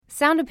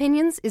Sound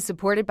Opinions is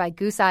supported by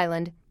Goose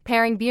Island,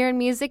 pairing beer and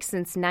music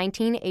since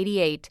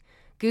 1988.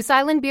 Goose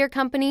Island Beer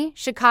Company,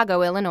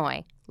 Chicago,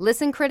 Illinois.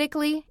 Listen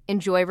critically,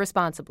 enjoy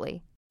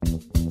responsibly.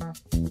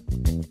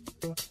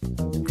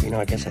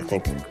 I guess I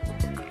think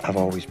I've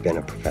always been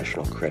a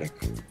professional critic,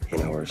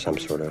 or some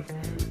sort of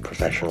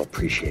professional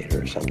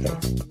appreciator or something.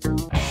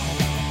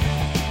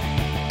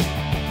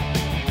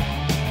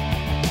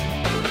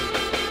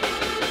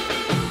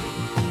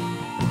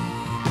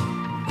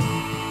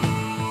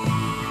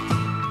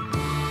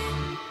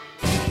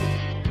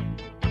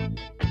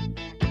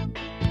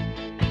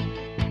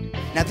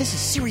 Now, this is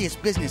serious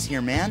business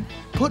here, man.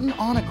 Putting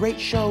on a great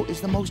show is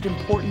the most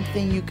important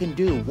thing you can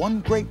do. One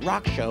great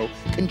rock show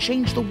can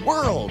change the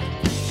world.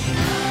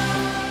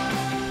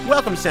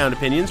 Welcome to Sound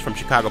Opinions from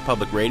Chicago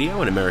Public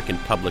Radio and American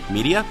Public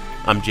Media.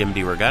 I'm Jim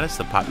DeRogatis,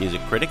 the pop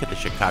music critic at the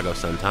Chicago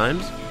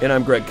Sun-Times. And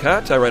I'm Greg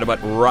Kotz. I write about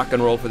rock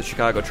and roll for the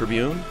Chicago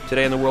Tribune.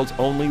 Today on the world's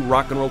only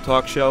rock and roll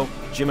talk show,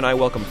 Jim and I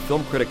welcome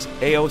film critics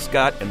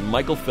Gil-Scott and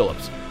Michael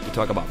Phillips to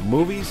talk about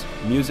movies,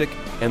 music,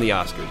 and the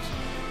Oscars.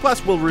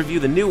 Plus, we'll review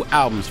the new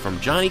albums from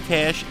Johnny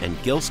Cash and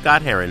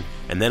Gil-Scott Heron,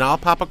 and then I'll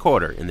pop a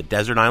quarter in the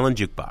Desert Island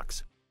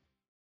Jukebox.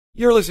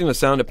 You're listening to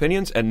Sound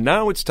Opinions, and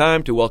now it's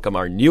time to welcome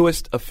our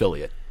newest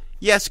affiliate.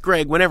 Yes,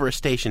 Greg, whenever a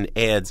station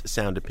adds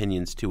Sound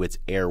Opinions to its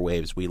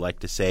airwaves, we like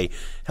to say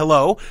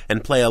hello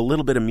and play a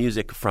little bit of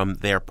music from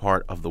their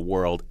part of the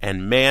world.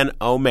 And man,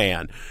 oh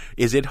man,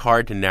 is it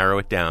hard to narrow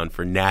it down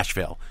for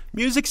Nashville.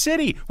 Music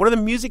City, one of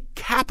the music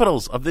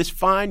capitals of this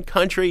fine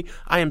country.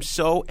 I am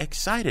so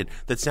excited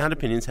that Sound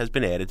Opinions has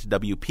been added to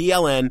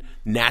WPLN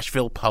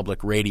Nashville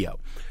Public Radio.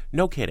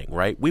 No kidding,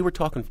 right? We were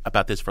talking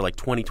about this for like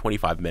 20,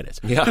 25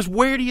 minutes. Yeah. Because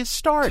where do you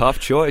start? Tough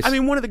choice. I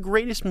mean, one of the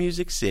greatest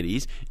music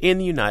cities in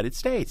the United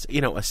States,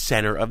 a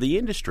center of the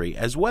industry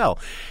as well.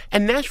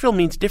 And Nashville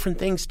means different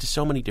things to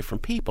so many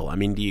different people. I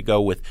mean, do you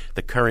go with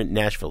the current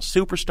Nashville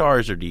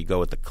superstars, or do you go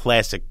with the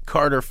classic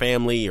Carter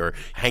family, or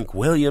Hank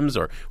Williams,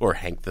 or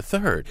Hank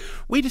III?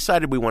 We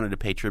decided we wanted to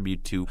pay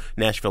tribute to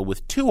Nashville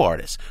with two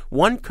artists,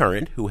 one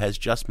current who has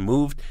just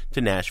moved to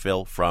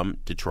Nashville from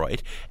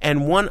Detroit,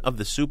 and one of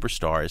the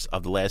superstars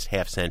of the last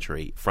half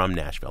century from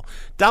Nashville.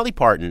 Dolly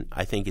Parton,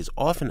 I think, is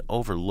often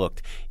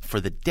overlooked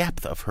for the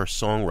depth of her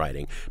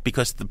songwriting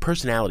because the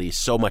personality is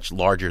so much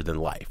larger than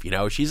life.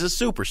 She's a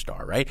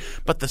superstar, right?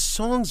 But the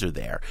songs are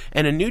there,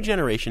 and a new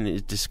generation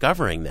is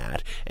discovering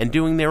that and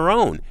doing their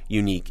own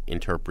unique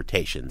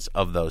interpretations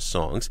of those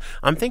songs.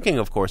 I'm thinking,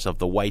 of course, of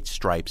the White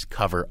Stripes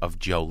cover of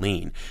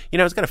Jolene.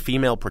 It's got a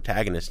female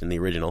protagonist in the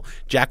original.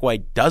 Jack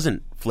White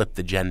doesn't flip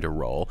the gender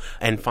role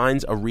and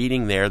finds a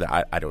reading there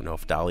that I don't know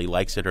if Dolly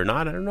likes it or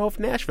not. I don't know if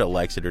Nashville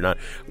likes it or not.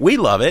 We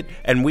love it,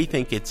 and we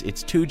think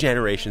it's two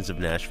generations of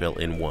Nashville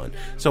in one.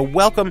 So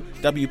welcome,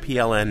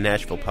 WPLN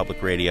Nashville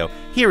Public Radio.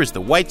 Here is the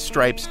White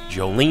Stripes'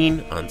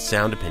 Jolene on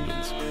Sound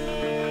Opinions.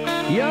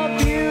 Your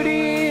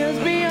beauty is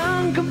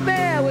beyond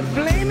compare, with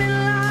flaming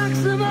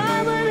locks of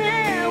auburn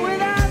hair,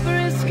 with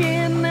ivory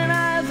skin and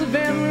eyes of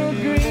emerald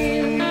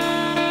green.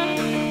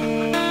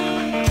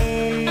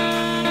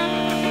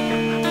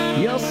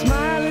 Your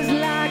smile is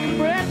like a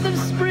breath of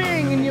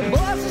spring, and your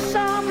voice is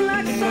soft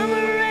like summer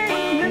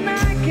rain, and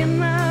I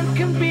cannot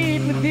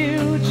compete with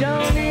you,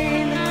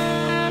 Jolene.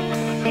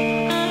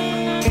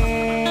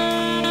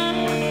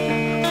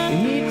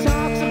 And he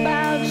talks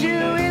about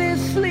you in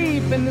his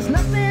sleep, and there's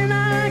nothing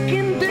I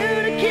can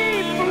do to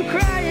keep from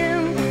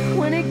crying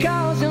when he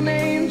calls your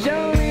name,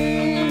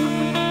 Jolene.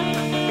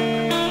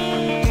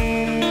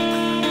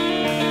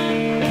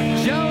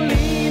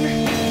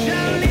 Jolene,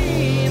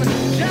 Jolene,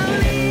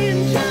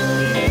 Jolene,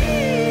 Jolene.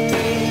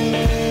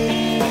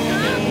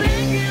 I'm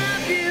thinking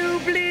of you,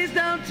 please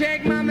don't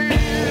take my man.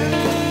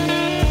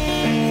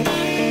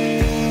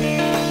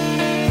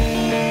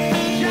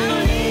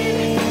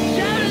 Jolene,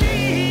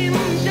 Jolene,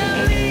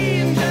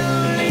 Jolene,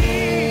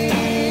 Jolene.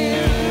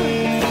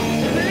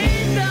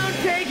 Please don't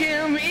take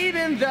him,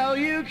 even though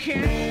you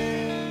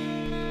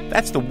can.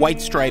 That's the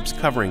White Stripes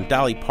covering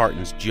Dolly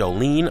Parton's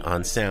Jolene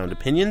on Sound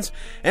Opinions,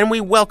 and we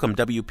welcome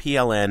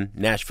WPLN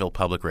Nashville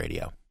Public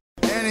Radio.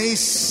 And he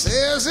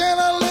says in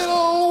a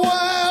little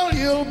while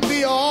you'll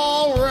be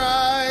all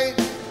right.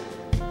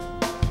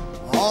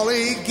 All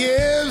he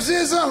gives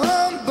is a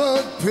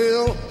humbug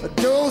pill, a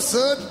dose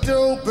of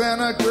dope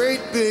and a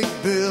great big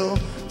bill.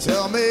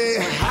 Tell me,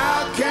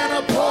 how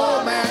can a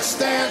poor man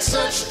stand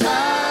such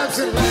times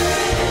and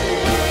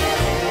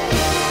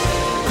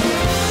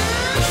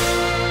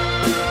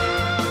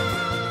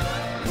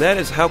That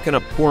is How Can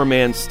a Poor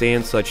Man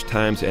Stand Such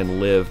Times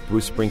and Live,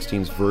 Bruce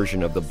Springsteen's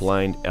version of the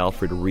blind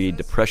Alfred Reed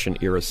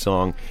Depression-era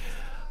song.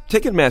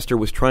 Ticketmaster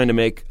was trying to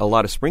make a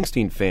lot of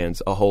Springsteen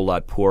fans a whole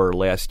lot poorer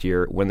last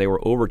year when they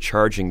were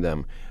overcharging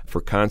them for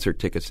concert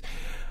tickets.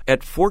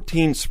 At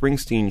 14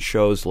 Springsteen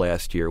shows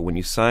last year, when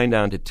you signed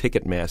on to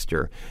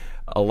Ticketmaster,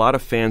 a lot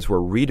of fans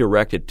were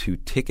redirected to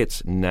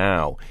Tickets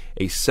Now,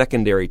 a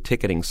secondary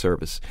ticketing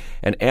service,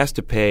 and asked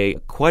to pay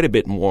quite a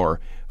bit more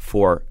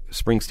for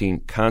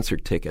Springsteen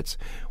concert tickets.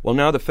 Well,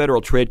 now the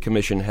Federal Trade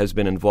Commission has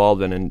been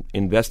involved in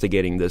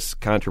investigating this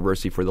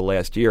controversy for the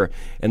last year,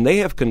 and they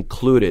have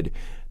concluded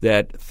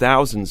that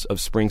thousands of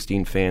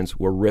Springsteen fans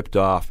were ripped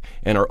off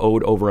and are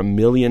owed over $1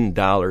 million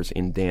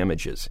in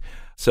damages,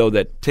 so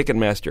that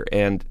Ticketmaster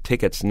and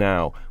Tickets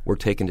Now were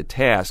taken to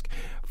task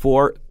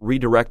for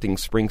redirecting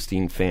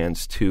Springsteen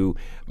fans to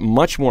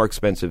much more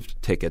expensive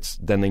tickets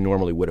than they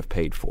normally would have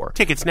paid for.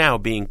 Tickets Now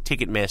being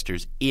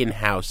Ticketmaster's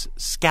in-house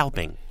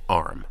scalping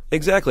arm.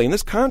 Exactly. And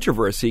this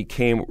controversy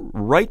came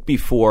right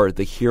before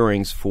the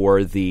hearings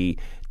for the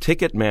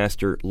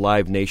Ticketmaster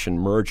Live Nation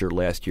merger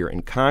last year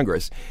in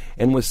Congress,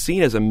 and was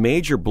seen as a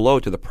major blow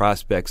to the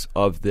prospects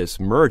of this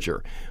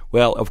merger.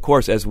 Well, of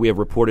course, as we have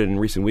reported in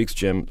recent weeks,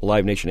 Jim,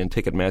 Live Nation and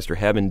Ticketmaster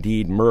have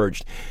indeed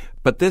merged.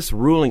 But this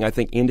ruling, I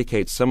think,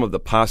 indicates some of the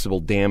possible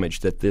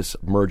damage that this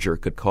merger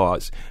could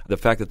cause. The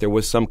fact that there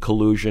was some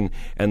collusion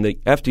and the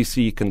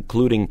FTC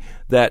concluding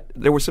that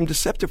there were some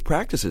deceptive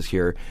practices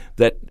here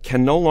that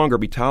can no longer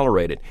be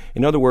tolerated.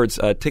 In other words,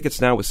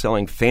 Tickets Now was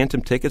selling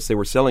phantom tickets. They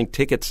were selling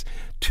tickets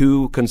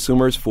to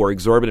consumers for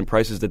exorbitant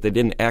prices that they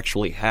didn't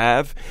actually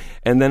have.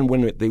 And then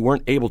when they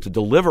weren't able to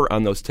deliver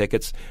on those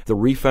tickets, the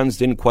refunds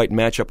didn't quite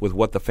match up with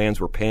what the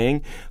fans were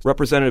paying.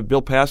 Representative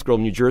Bill Pascrell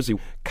of New Jersey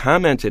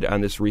commented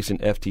on this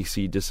recent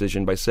FTC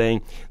decision by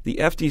saying the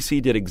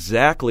FTC did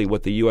exactly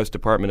what the U.S.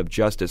 Department of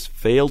Justice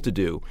failed to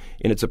do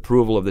in its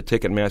approval of the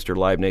Ticketmaster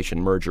Live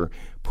Nation merger,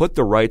 put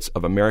the rights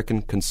of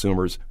American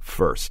consumers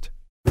first.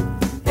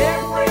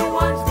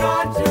 Everyone's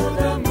gone to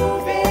the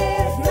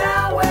movies,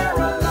 now we're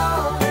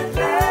alone at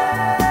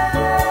last.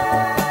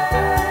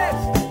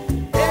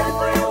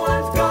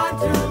 Everyone's gone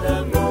to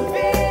the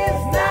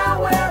movies,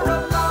 now we're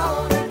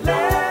alone at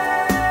last.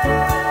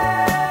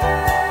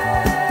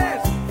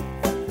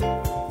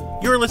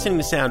 You're listening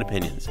to Sound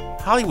Opinions.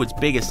 Hollywood's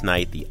biggest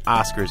night, the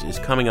Oscars, is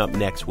coming up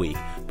next week.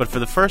 But for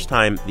the first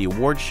time, the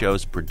award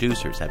show's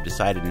producers have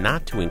decided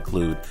not to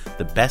include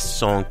the best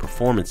song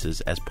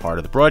performances as part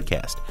of the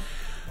broadcast.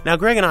 Now,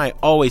 Greg and I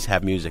always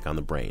have music on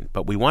the brain,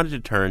 but we wanted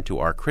to turn to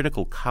our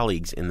critical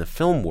colleagues in the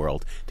film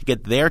world to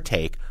get their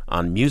take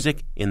on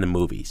music in the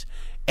movies.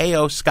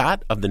 A.O.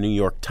 Scott of the New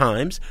York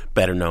Times,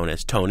 better known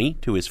as Tony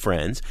to his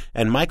friends,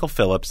 and Michael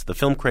Phillips, the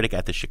film critic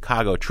at the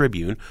Chicago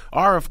Tribune,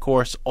 are, of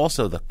course,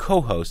 also the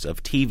co-hosts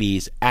of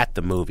TV's At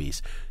the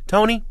Movies.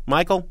 Tony,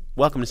 Michael,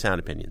 welcome to Sound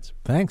Opinions.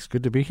 Thanks.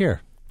 Good to be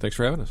here. Thanks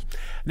for having us.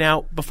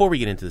 Now, before we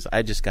get into this,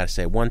 I just got to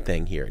say one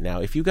thing here.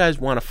 Now, if you guys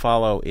want to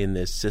follow in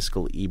this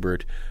Siskel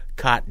Ebert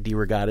Cot de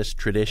Regatas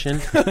tradition,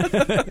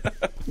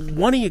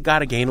 one of you got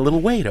to gain a little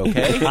weight,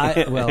 okay?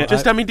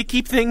 To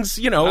keep things,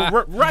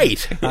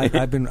 right.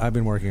 I've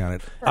been working on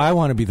it. I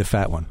want to be the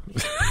fat one.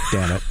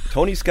 Damn it.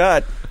 Tony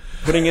Scott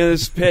putting in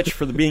his pitch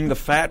for being the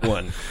fat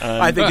one.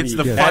 I think it's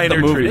the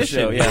finer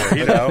tradition.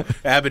 Yeah,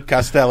 Abbott,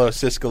 Costello,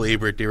 Siskel,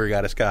 Ebert, de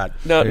Regata Scott.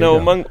 No.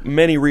 Among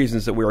many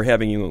reasons that we are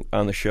having you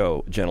on the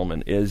show,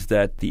 gentlemen, is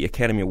that the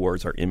Academy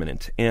Awards are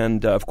imminent.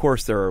 And, of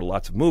course, there are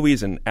lots of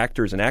movies and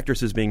actors and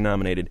actresses being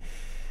nominated.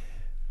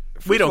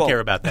 We don't care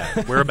about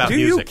that. We're about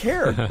music. Do you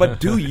care? But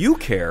do you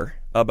care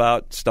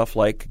about stuff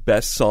like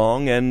Best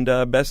Song and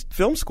Best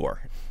Film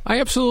Score?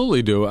 I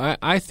absolutely do.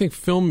 I think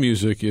film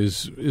music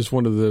is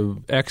one of the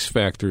X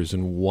factors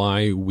in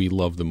why we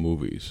love the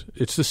movies.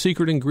 It's the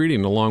secret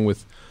ingredient, along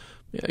with,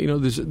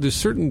 there's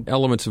certain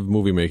elements of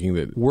movie making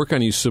that work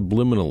on you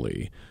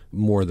subliminally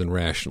more than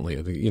rationally.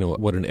 I think,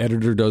 what an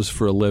editor does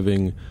for a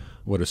living,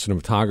 what a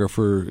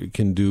cinematographer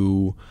can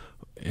do,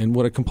 and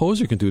what a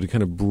composer can do to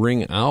kind of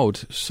bring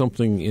out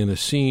something in a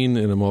scene,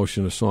 an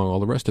emotion, a song, all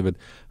the rest of it.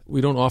 We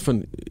don't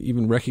often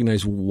even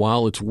recognize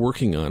while it's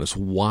working on us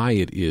why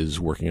it is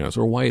working on us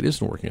or why it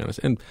isn't working on us.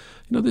 And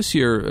this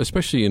year,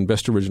 especially in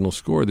Best Original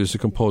Score, there's a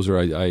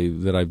composer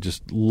that I've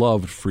just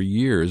loved for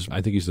years. I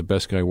think he's the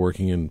best guy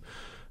working in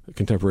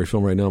contemporary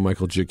film right now,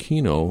 Michael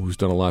Giacchino, who's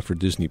done a lot for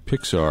Disney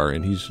Pixar,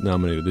 and he's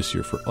nominated this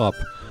year for Up.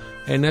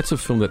 And that's a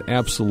film that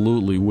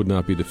absolutely would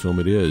not be the film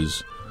it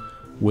is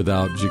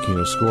without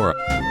Giacchino's score.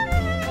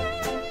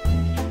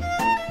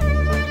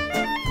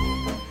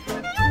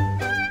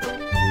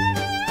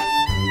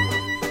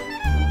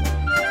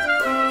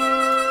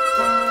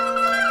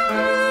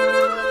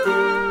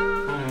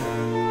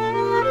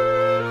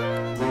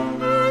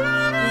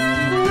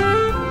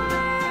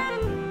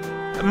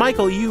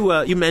 Michael,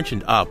 you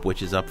mentioned Up,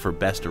 which is up for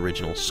Best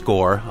Original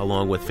Score,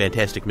 along with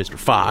Fantastic Mr.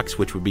 Fox,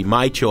 which would be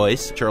my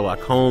choice, Sherlock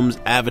Holmes,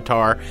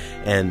 Avatar,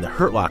 and The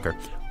Hurt Locker.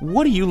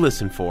 What do you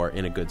listen for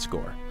in a good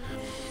score?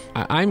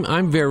 I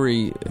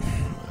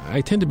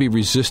tend to be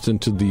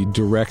resistant to the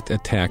direct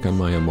attack on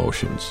my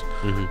emotions.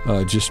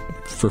 Mm-hmm. Just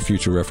for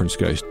future reference,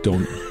 guys,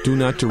 do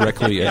not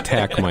directly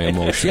attack my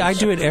emotions. Yeah, I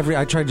do it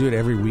I try to do it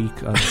every week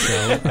on the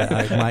show.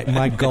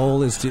 My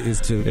goal is to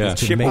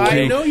make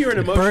you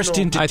burst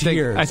into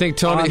tears. I think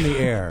Tony, on the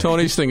air.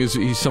 Tony's thing is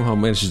he somehow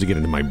manages to get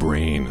into my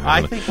brain.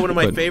 I think one of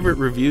my favorite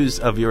reviews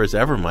of yours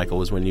ever, Michael,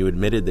 was when you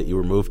admitted that you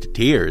were moved to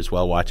tears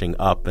while watching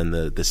Up and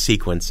the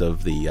sequence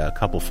of the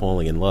couple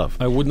falling in love.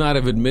 I would not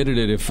have admitted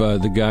it if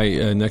the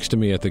guy next to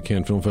me at the the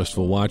Cannes Film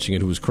Festival watching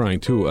it, who was crying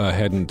too,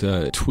 hadn't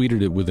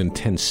tweeted it within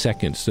 10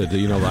 seconds. That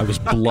I was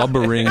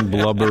blubbering.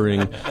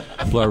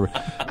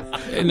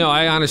 No,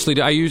 I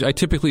honestly, I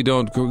typically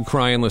don't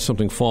cry unless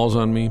something falls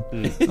on me.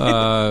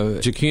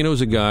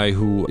 Giacchino's a guy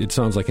who, it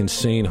sounds like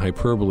insane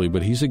hyperbole,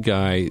 but he's a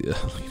guy,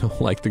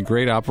 like the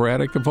great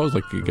operatic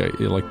composer, like a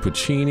guy like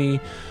Puccini,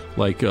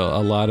 like a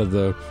lot of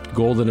the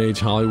Golden Age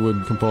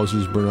Hollywood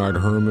composers, Bernard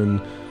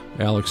Herrmann,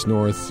 Alex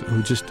North,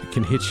 who just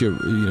can hit you,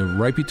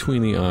 right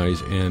between the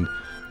eyes, and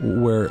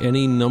where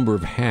any number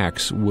of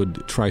hacks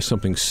would try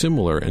something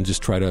similar and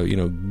just try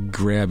to,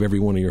 grab every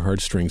one of your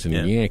heartstrings and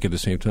yank at the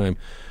same time.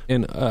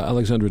 And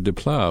Alexandre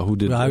Desplat, who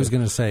did... Well, I was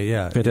going to say,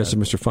 Fantastic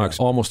Mr. Fox,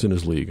 almost in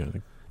his league, I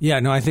think.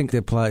 Yeah, no, I think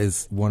Desplat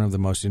is one of the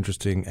most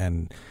interesting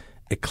and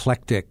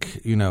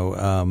eclectic,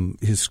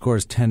 his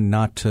scores tend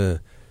not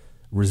to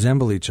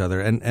resemble each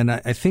other. And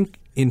I think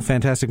in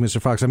Fantastic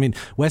Mr. Fox,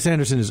 Wes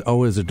Anderson is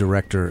always a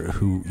director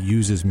who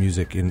uses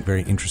music in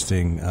very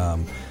interesting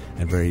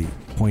and very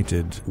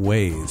pointed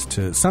ways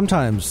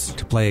sometimes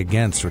to play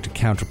against or to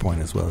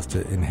counterpoint as well as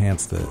to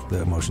enhance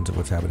the emotions of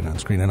what's happening on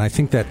screen. And I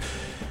think that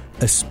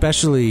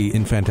especially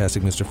in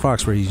Fantastic Mr.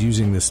 Fox, where he's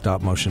using this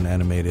stop-motion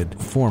animated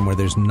form where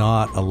there's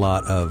not a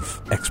lot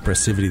of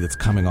expressivity that's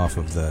coming off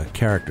of the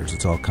characters.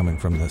 It's all coming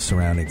from the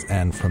surroundings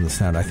and from the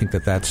sound. I think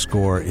that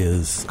score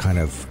is kind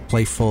of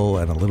playful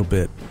and a little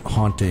bit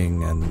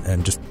haunting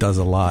and just does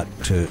a lot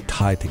to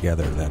tie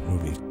together that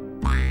movie.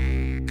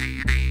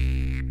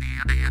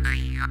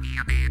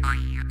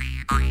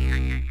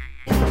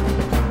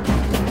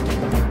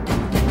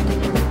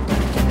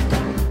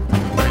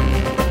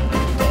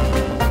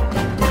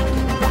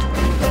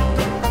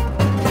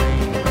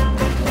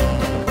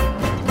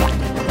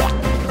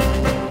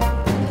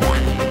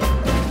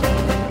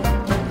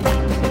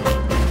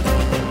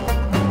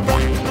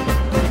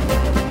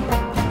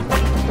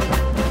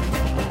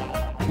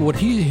 What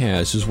he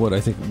has is what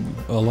I think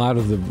a lot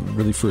of the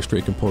really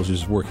first-rate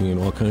composers working in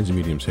all kinds of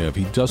mediums have.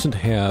 He doesn't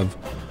have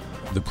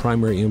the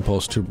primary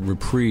impulse to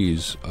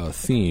reprise a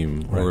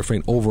theme or a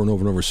refrain over and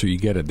over and over so you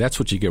get it. That's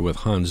what you get with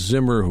Hans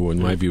Zimmer, who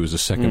in my view is a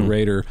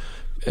second-rater.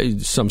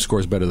 Some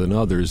scores better than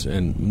others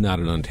and not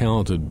an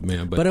untalented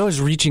man. But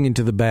always reaching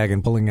into the bag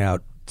and pulling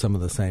out some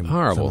of the same...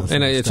 Horrible.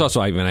 And it's also,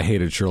 I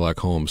hated Sherlock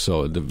Holmes,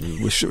 so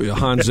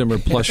Hans Zimmer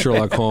plus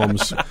Sherlock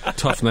Holmes,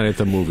 tough night at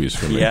the movies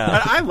for me.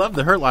 Yeah. I love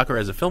The Hurt Locker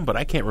as a film, but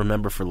I can't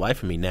remember for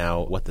life of me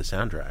now what the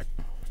soundtrack...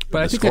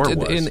 But I think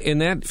in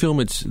that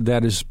film,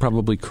 that is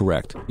probably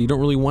correct. You don't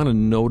really want to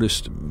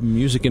notice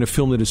music in a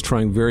film that is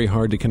trying very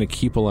hard to kind of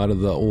keep a lot of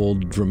the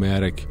old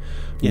dramatic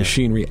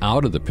machinery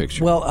out of the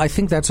picture. Well, I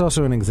think that's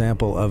also an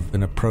example of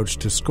an approach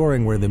to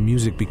scoring where the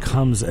music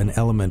becomes an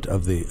element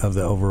of the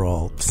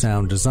overall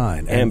sound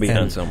design.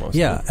 Ambience almost.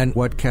 Yeah, and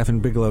what Catherine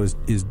Bigelow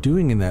is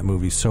doing in that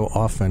movie so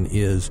often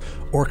is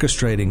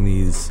orchestrating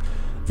these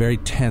very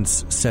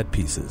tense set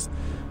pieces.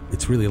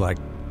 It's really like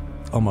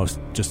almost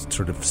just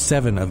sort of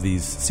 7 of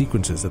these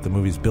sequences that the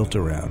movie's built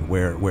around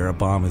where a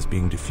bomb is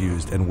being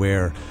diffused and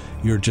where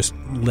you're just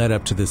led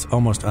up to this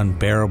almost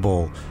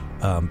unbearable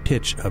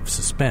pitch of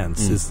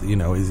suspense.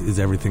 Is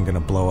everything going to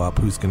blow up?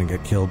 Who's going to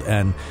get killed?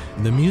 And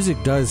the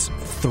music does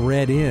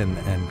thread in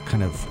and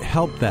kind of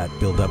help that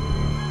build up.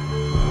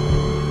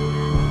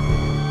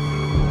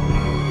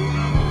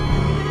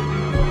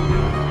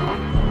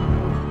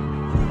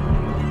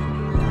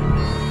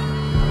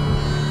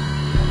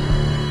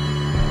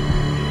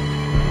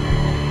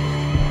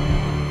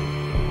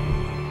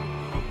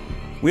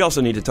 We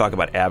also need to talk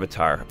about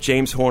Avatar.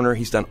 James Horner,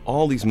 he's done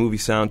all these movie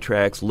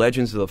soundtracks,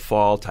 Legends of the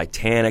Fall,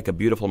 Titanic, A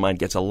Beautiful Mind,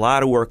 gets a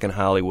lot of work in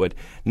Hollywood.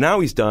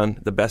 Now he's done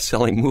the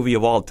best-selling movie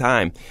of all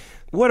time.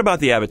 What about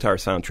the Avatar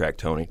soundtrack,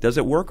 Tony? Does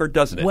it work or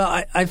doesn't it?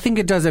 Well, I think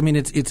it does.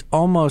 It's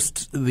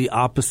almost the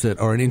opposite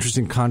or an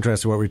interesting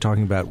contrast to what we're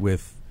talking about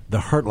with The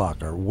Hurt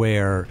Locker,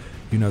 where,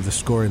 the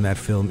score in that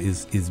film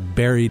is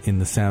buried in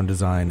the sound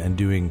design and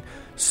doing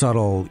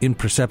subtle,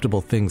 imperceptible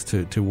things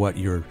to what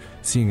you're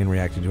seeing and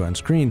reacting to on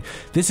screen.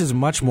 This is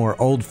much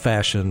more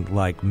old-fashioned,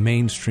 like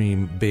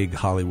mainstream, big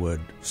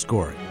Hollywood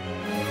scoring.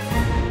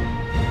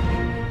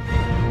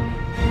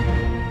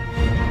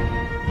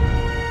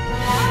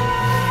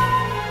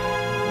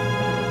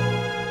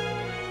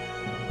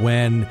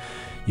 When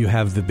you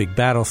have the big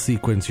battle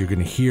sequence, you're going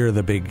to hear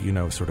the big,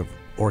 sort of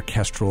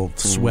orchestral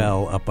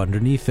swell up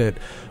underneath it.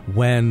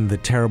 When the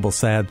terrible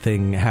sad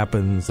thing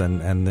happens and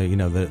the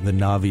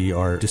Na'vi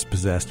are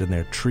dispossessed and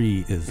their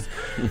tree is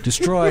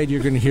destroyed,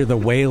 you're going to hear the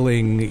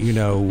wailing,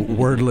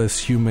 wordless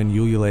human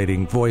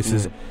ululating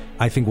voices.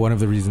 I think one of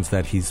the reasons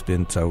that he's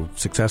been so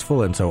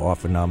successful and so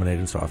often nominated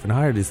and so often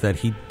hired is that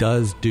he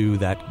does do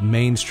that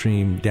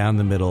mainstream, down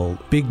the middle,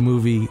 big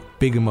movie,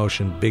 big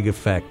emotion, big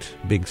effect,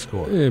 big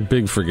score.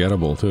 Big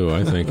forgettable too,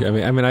 I think.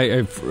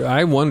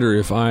 I wonder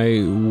if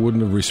I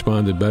wouldn't have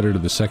responded better to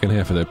the second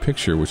half of that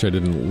picture, which I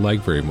didn't like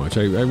very much.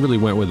 I really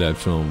went with that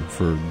film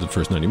for the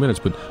first 90 minutes,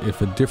 but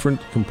if a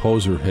different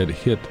composer had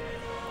hit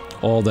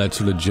all that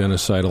sort of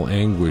genocidal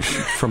anguish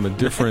from a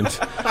different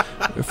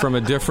from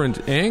a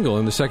different angle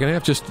in the second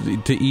half, just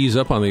to ease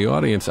up on the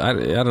audience. I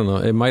don't know.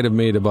 It might have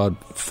made about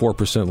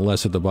 4%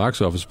 less at the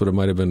box office, but it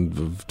might have been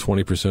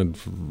 20%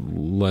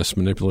 less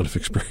manipulative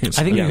experience.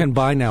 I think you can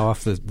buy now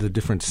off the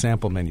different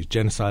sample menus.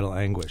 Genocidal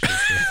Anguish.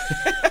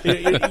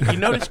 You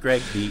notice,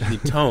 Greg, the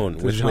tone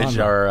with which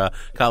our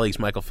colleagues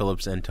Michael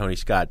Phillips and Tony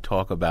Scott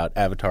talk about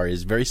Avatar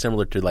is very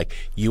similar to like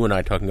you and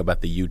I talking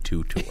about the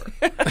U2 tour.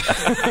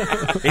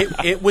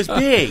 It was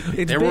big.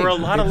 There were a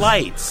lot of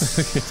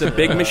lights. It's a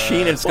big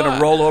machine, and it's going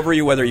to roll over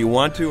you whether you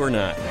want to or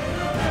not.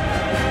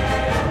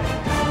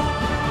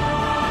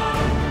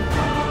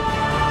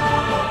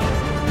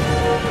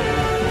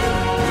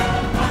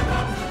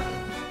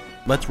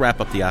 Let's wrap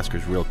up the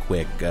Oscars real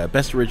quick.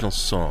 Best Original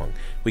Song.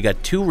 We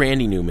got 2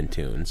 Randy Newman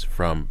tunes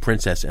from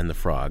Princess and the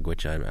Frog,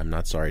 which I'm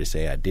not sorry to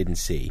say I didn't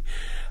see.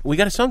 We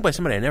got a song by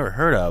somebody I never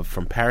heard of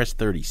from Paris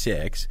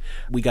 36.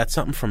 We got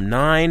something from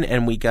 9,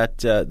 and we got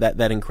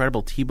that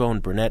incredible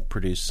T-Bone Burnett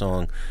produced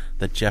song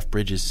that Jeff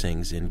Bridges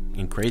sings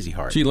in Crazy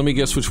Heart. Gee, let me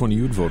guess which one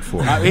you'd vote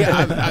for.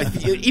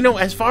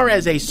 As far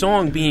as a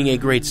song being a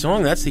great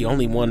song, that's the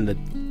only one that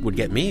would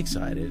get me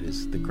excited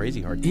is the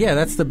Crazy Heart. Yeah,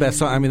 that's the best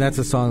song. I mean, that's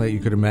a song that you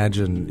could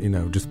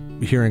imagine, just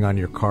hearing on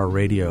your car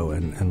radio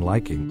and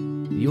liking.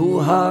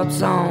 Your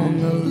heart's on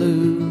the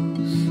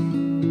loose.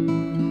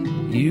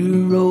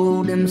 You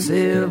rode them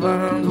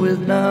sevens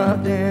with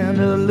nothing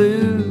to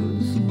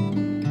lose.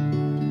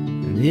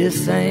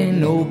 This ain't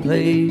no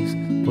place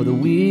for the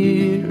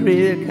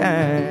weary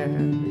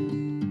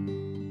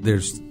kind.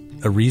 There's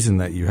a reason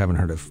that you haven't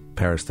heard of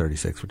Paris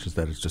 36, which is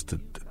that it's just a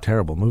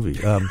terrible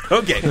movie.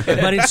 Okay.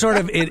 But it's sort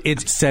of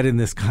it's set in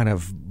this kind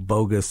of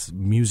bogus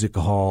music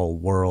hall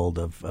world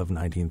of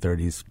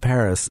 1930s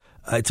Paris.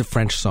 It's a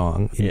French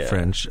song in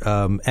French,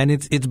 and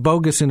it's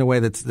bogus in a way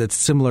that's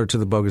similar to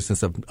the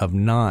bogusness of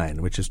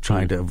 9, which is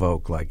trying to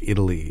evoke like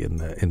Italy in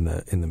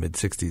the mid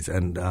 60s,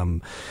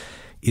 and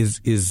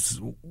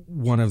is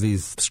one of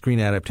these screen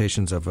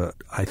adaptations of a,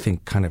 I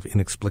think, kind of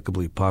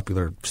inexplicably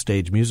popular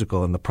stage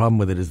musical. And the problem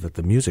with it is that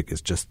the music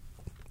is just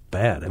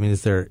bad. I mean,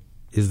 is there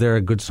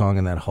a good song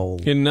in that whole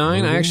In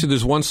 9, movie? actually,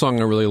 there's one song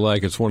I really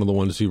like. It's one of the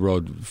ones he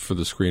wrote for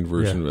the screen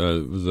version,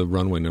 the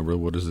Runway number.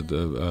 What is it?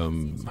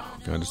 God,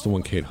 it's the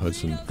one Kate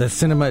Hudson. The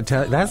Cinema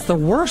that's the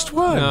worst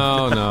one.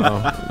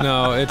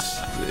 No,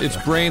 it's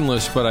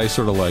brainless, but I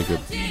sort of like it.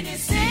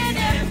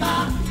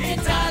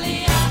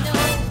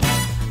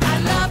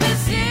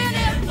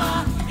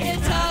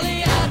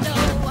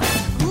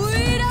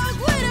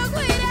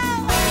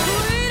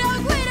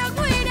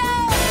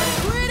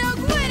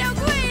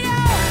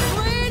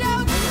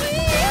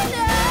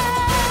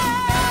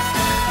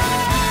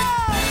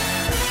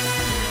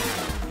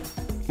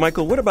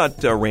 Michael, what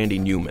about Randy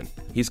Newman?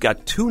 He's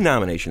got 2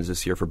 nominations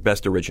this year for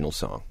Best Original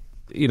Song.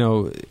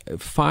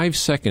 5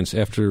 seconds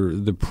after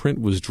the print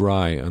was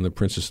dry on The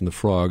Princess and the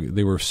Frog,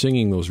 they were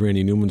singing those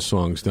Randy Newman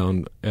songs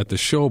down at the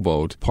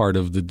Showboat, part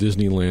of the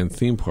Disneyland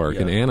theme park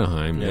in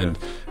Anaheim. Yeah.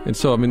 And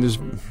so, I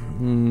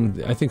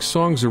mean, I think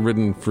songs are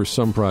written for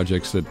some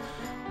projects that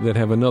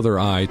have another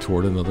eye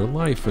toward another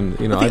life. And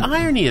but the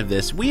irony of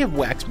this, we have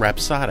waxed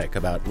rhapsodic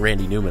about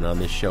Randy Newman on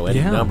this show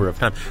any number of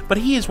times, but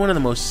he is one of the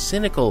most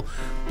cynical,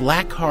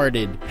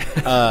 black-hearted,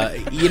 and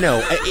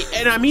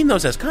I mean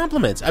those as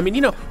compliments. I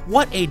mean,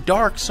 what a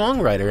dark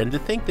songwriter, and to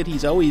think that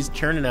he's always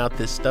churning out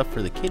this stuff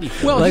for the kiddie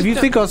film. Well, if you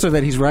think also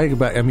that he's writing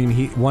about, I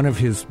mean, one of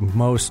his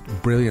most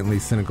brilliantly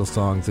cynical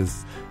songs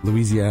is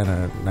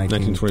Louisiana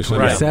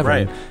 1927,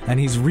 right. And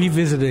he's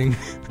revisiting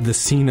the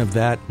scene of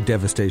that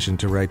devastation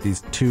to write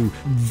these 2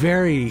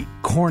 very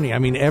corny, I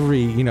mean,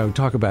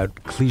 talk about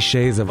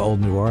cliches of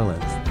old New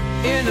Orleans.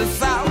 In the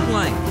South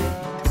Lane,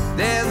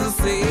 there's a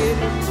city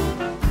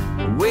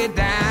way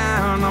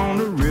down on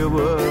the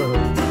river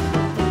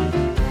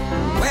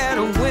where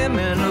the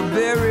women are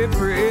very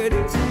pretty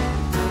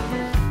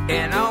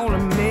and all the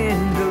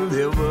men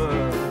deliver.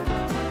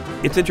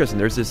 It's interesting.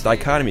 There's this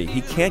dichotomy. He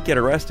can't get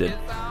arrested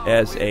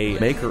as a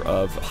maker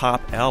of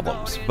pop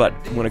albums, but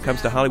when it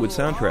comes to Hollywood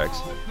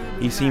soundtracks,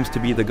 he seems to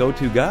be the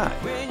go-to guy.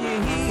 When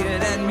you hear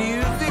that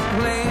music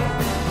play,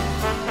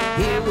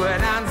 hear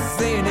what I'm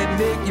saying, it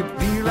make you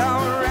feel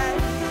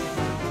alright.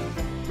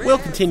 We'll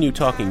continue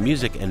talking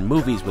music and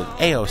movies with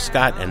A.O.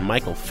 Scott and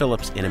Michael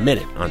Phillips in a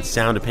minute on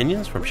Sound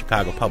Opinions from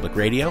Chicago Public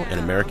Radio and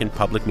American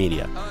Public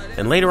Media.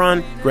 And later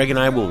on, Greg and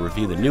I will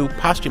review the new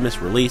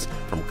posthumous release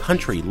from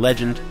country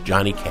legend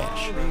Johnny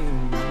Cash.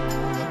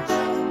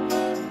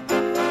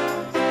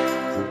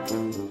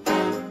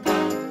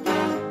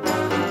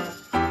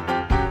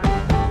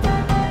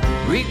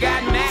 We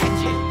got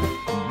magic,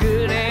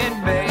 good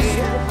and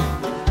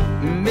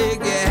bad. Make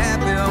you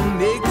happy or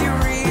make you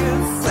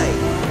real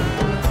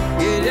sad.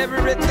 Get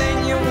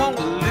everything you want,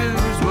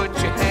 lose what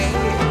you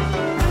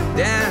had.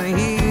 Down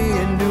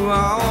here in New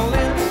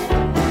Orleans.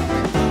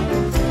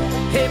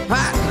 Hey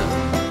partner,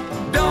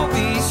 don't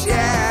be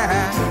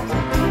shy.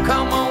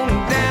 Come on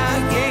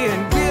down here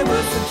and give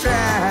us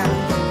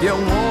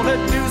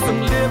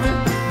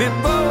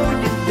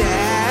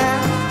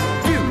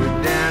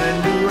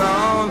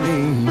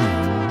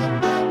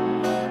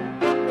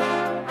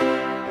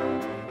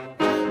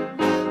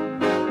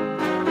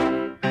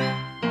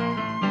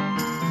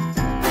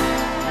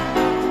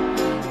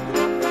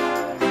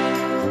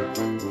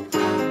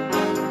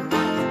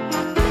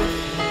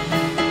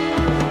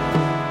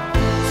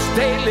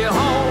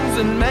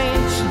and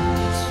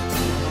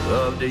mansions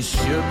of the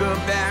sugar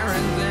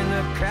barons and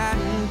the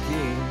cotton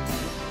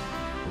kings.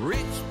 Rich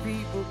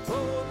people,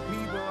 poor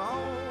people,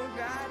 all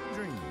got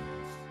dreams.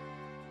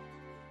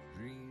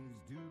 Dreams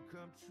do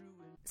come true.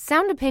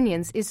 Sound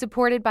Opinions is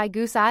supported by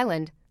Goose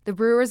Island, the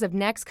brewers of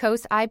Next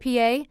Coast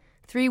IPA,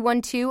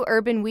 312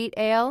 Urban Wheat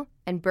Ale,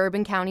 and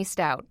Bourbon County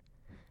Stout.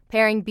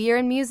 Pairing beer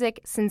and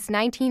music since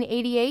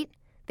 1988,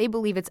 they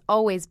believe it's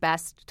always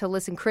best to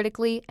listen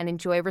critically and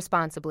enjoy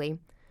responsibly.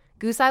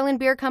 Goose Island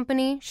Beer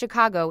Company,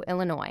 Chicago,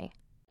 Illinois.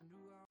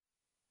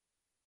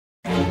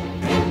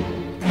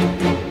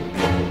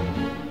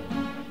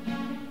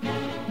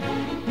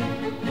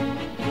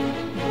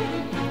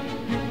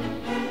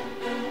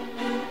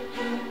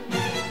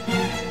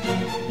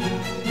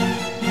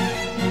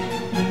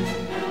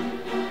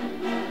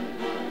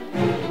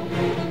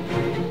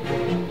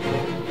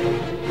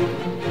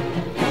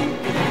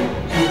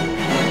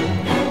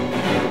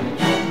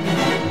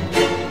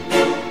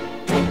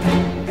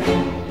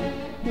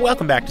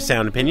 Welcome back to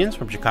Sound Opinions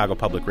from Chicago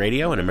Public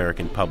Radio and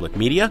American Public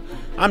Media.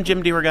 I'm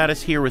Jim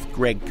DeRogatis here with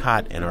Greg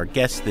Kot and our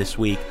guest this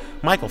week,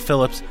 Michael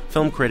Phillips,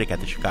 film critic at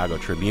the Chicago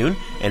Tribune,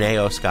 and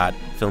A.O. Scott,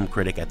 film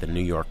critic at the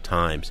New York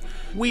Times.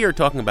 We are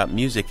talking about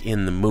music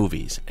in the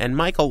movies. And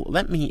Michael,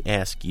 let me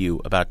ask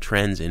you about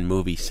trends in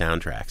movie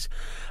soundtracks.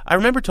 I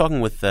remember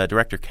talking with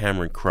director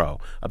Cameron Crowe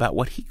about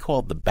what he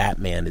called the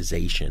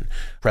Batmanization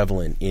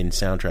prevalent in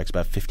soundtracks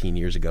about 15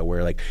 years ago,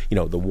 where, like, you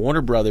know, the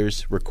Warner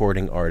Brothers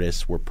recording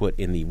artists were put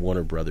in the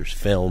Warner Brothers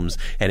films,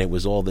 and it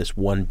was all this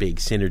one big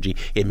synergy.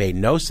 It made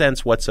no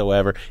sense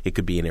whatsoever. It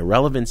could be an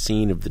irrelevant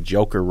scene of the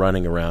Joker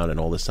running around, and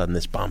all of a sudden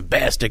this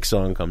bombastic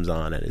song comes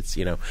on, and it's,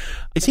 you know,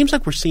 it seems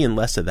like we're seeing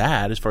less of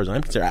that as far as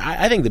I'm concerned.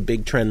 I think the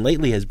big trend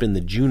lately has been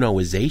the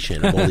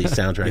Junoization of all these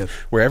soundtracks, yes,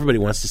 where everybody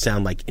wants to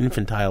sound like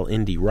infantile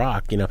indie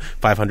rock. You know,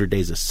 500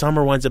 Days of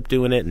Summer winds up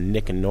doing it, and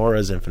Nick and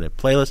Nora's Infinite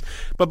Playlist.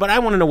 But I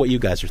want to know what you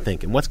guys are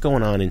thinking. What's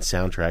going on in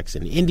soundtracks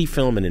in indie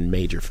film and in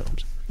major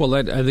films? Well,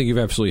 I think you've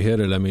absolutely hit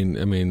it. I mean,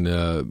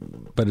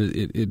 but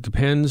it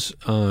depends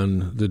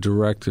on the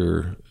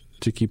director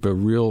to keep a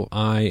real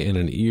eye and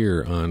an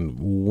ear on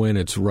when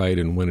it's right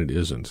and when it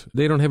isn't.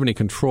 They don't have any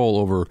control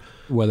over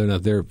whether or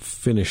not their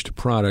finished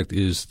product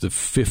is the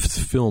fifth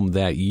film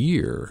that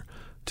year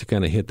to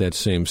kind of hit that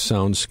same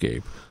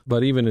soundscape.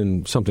 But even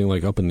in something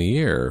like Up in the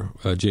Air,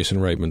 Jason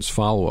Reitman's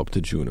follow-up to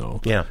Juno,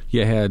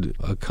 you had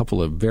a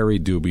couple of very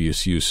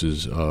dubious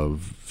uses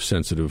of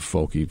sensitive,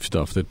 folky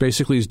stuff that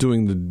basically is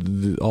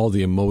doing all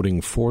the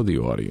emoting for the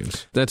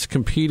audience. That's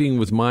competing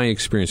with my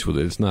experience with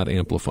it. It's not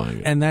amplifying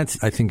it. And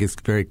that's, I think, is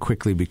very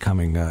quickly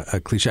becoming a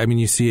cliche. I mean,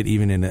 you see it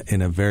even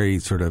in a very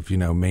sort of, you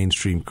know,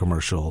 mainstream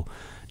commercial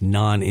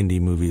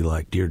non-indie movie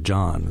like Dear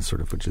John,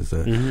 sort of, which is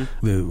the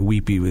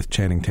Weepy with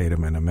Channing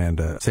Tatum and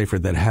Amanda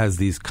Seyfried, that has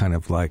these kind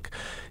of like,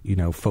 you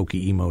know, folky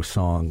emo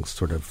songs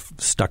sort of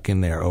stuck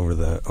in there over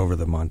the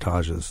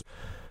montages.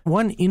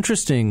 One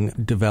interesting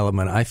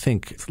development, I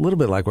think, it's a little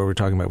bit like what we're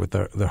talking about with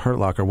the Hurt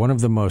Locker. One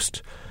of the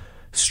most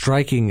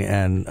striking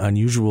and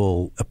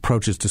unusual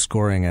approaches to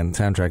scoring and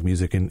soundtrack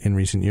music in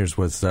recent years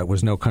was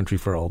No Country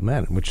for Old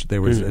Men, in which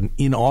there was an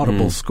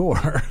inaudible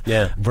score,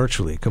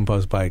 virtually,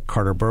 composed by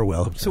Carter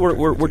Burwell. So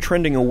we're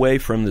trending away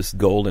from this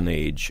golden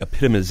age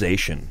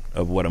epitomization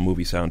of what a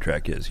movie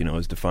soundtrack is, you know,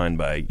 as defined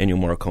by Ennio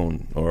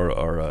Morricone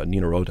or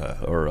Nino Rota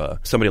or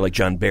somebody like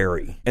John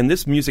Barry. And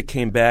this music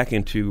came back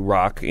into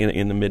rock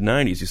in the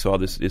mid-'90s. You saw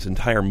this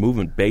entire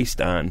movement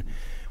based on,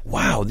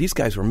 wow, these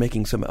guys were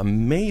making some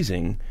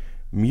amazing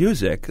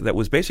music that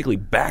was basically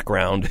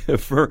background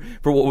for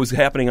what was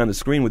happening on the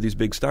screen with these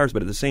big stars,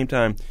 but at the same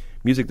time,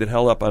 music that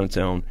held up on its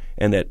own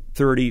and that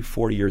 30,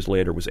 40 years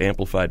later was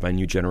amplified by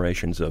new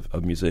generations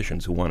of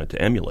musicians who wanted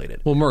to emulate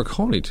it. Well,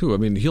 Morricone, too. I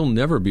mean, he'll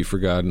never be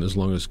forgotten as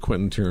long as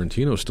Quentin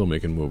Tarantino's still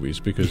making movies,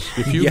 because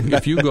if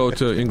you go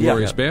to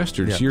Inglourious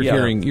Basterds, you're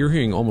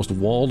hearing almost not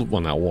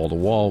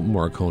wall-to-wall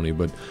Morricone,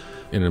 but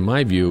and in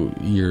my view,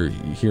 you're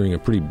hearing a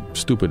pretty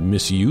stupid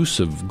misuse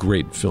of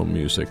great film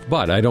music.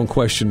 But I don't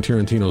question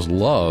Tarantino's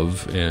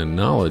love and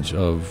knowledge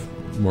of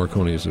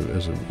Morricone as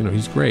a you know,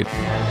 he's great.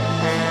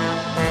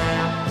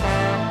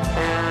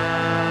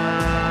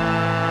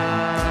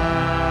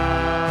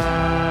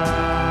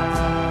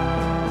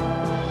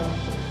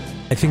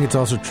 I think it's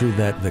also true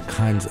that the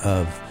kinds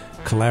of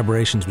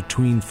collaborations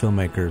between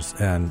filmmakers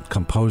and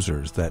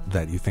composers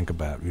that you think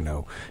about, you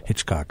know,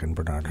 Hitchcock and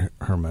Bernard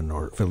Herrmann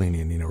or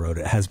Fellini and Nino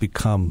Rota, has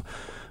become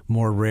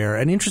more rare.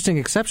 An interesting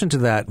exception to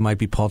that might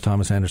be Paul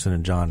Thomas Anderson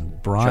and John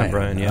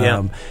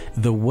Bryan.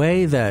 The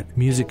way that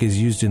music is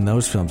used in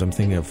those films, I'm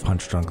thinking of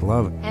Punch Drunk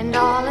Love. And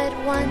all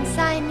at once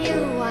I knew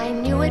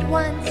it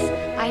once,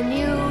 I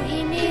knew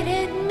he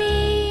needed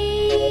me.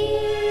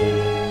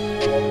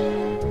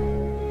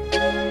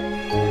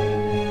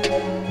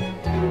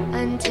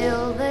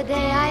 Until the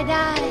day I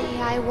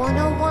die, I won't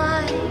know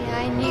why,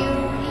 I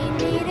knew he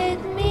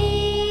needed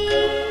me.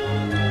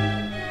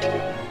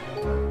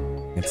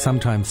 It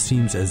sometimes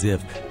seems as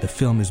if the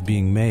film is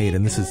being made,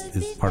 and this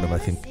is part of, I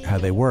think, how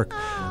they work,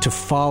 to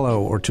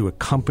follow or to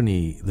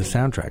accompany the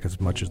soundtrack as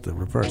much as the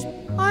reverse.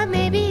 Or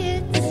maybe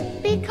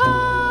it's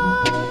because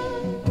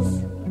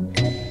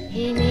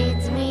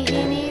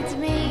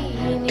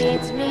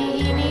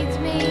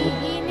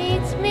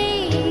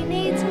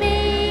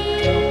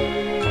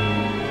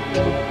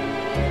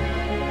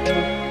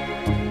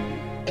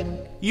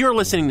You're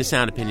listening to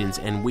Sound Opinions,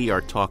 and we are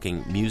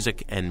talking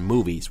music and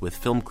movies with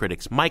film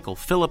critics Michael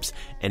Phillips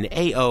and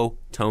A.O.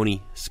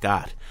 Tony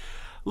Scott.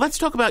 Let's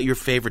talk about your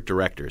favorite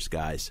directors,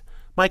 guys.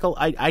 Michael,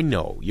 I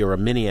know you're a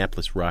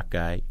Minneapolis rock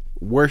guy.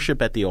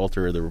 Worship at the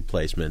altar of the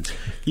Replacements.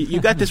 You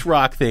got this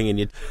rock thing,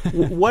 and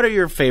what are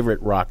your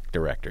favorite rock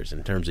directors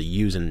in terms of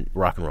using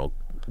rock and roll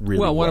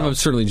really well? One of them is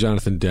certainly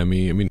Jonathan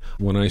Demme. I mean,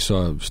 when I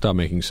saw Stop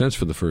Making Sense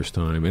for the first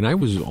time, and I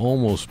was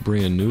almost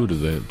brand new to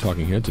the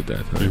Talking Heads at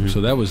that time,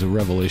 so that was a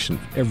revelation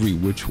every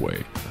which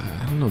way.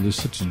 I don't know, there's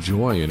such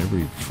joy in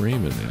every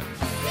frame in that.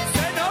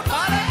 This ain't no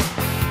party,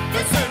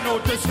 this ain't no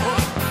disco.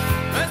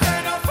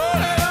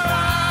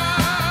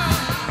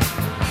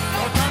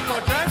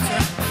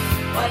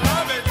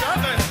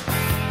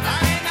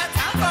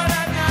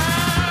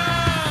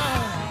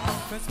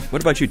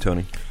 What about you,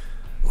 Tony?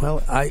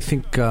 Well, I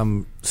think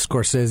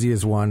Scorsese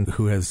is one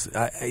who has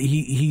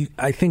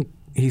I think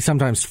he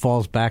sometimes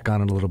falls back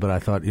on it a little bit. I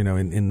thought,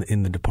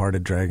 in The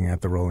Departed, dragging out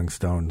the Rolling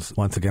Stones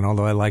once again.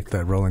 Although I like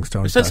the Rolling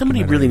Stones. So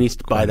somebody really needs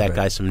to buy that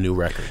guy some new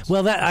records.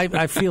 Well, that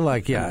I feel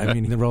like, yeah. I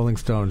mean, the Rolling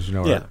Stones,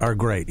 are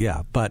great,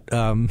 yeah. But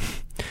I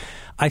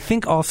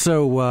think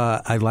also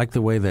I like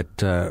the way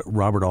that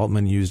Robert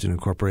Altman used and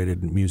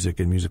incorporated music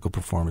and musical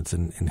performance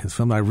in his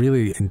film. I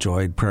really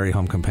enjoyed Prairie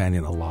Home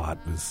Companion a lot.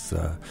 It was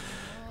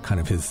kind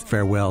of his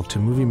farewell to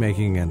movie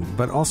making,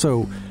 but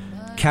also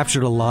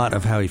captured a lot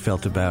of how he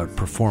felt about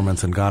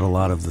performance and got a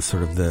lot of the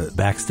sort of the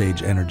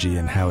backstage energy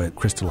and how it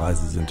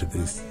crystallizes into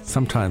these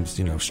sometimes,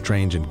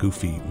 strange and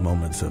goofy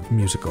moments of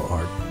musical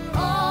art.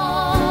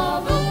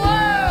 All the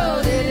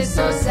world, it is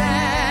so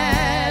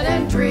sad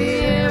and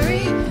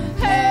dreary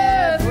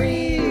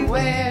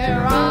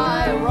everywhere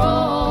I roam.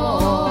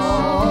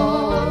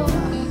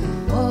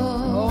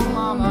 Oh,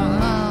 mama,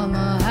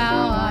 mama,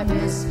 how I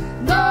miss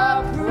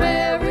the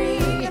prairie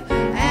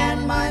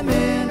and my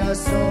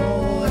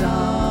Minnesota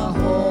home.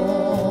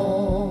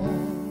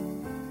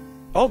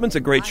 Altman's a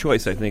great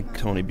choice, I think,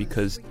 Tony,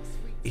 because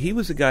he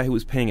was a guy who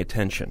was paying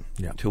attention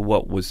to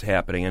what was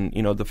happening. And,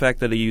 the fact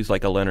that he used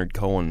like a Leonard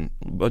Cohen,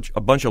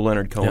 a bunch of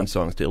Leonard Cohen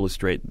songs to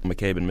illustrate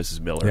McCabe and Mrs.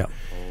 Miller.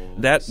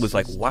 That was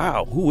like,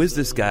 wow, who is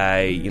this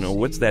guy?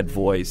 What's that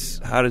voice?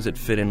 How does it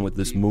fit in with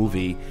this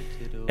movie?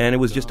 And it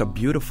was just a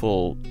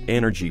beautiful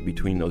energy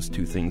between those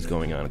two things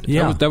going on at the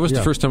time. That was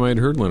the first time I had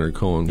heard Leonard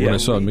Cohen when I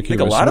saw McCabe. Like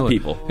a lot of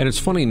people. And it's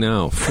funny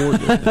now.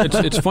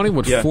 It's funny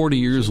what 40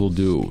 years will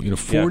do.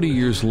 40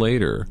 years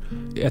later,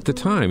 at the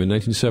time in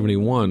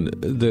 1971,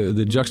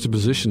 the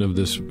juxtaposition of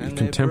this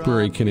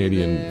contemporary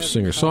Canadian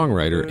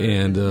singer-songwriter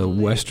and a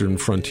Western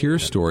frontier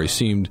story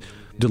seemed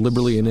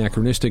deliberately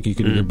anachronistic. You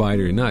could either buy it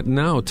or not.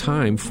 Now,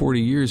 40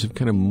 years have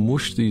kind of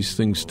mushed these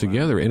things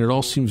together, and it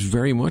all seems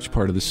very much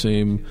part of the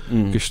same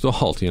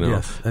gestalt,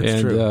 Yes,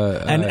 that's true.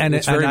 And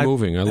it's very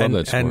moving. I love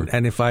that score.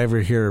 And if I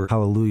ever hear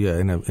Hallelujah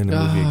in a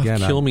movie again,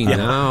 kill me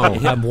now.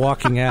 I'm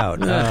walking out.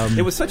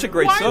 It was such a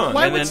great song.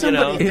 Why would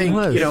somebody think,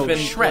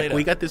 Shrek, played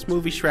we got this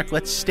movie Shrek,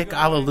 let's stick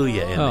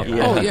Hallelujah in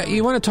there. Oh, yeah.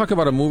 You want to talk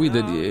about a movie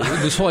that,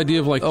 this whole idea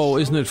of like,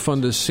 isn't it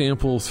fun to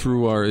sample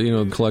through our,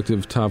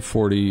 collective top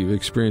 40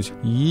 experience?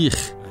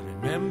 Yeech.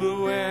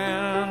 Remember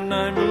when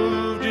I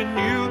moved in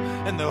you,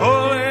 and the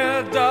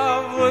holy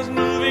dove was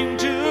moving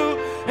too,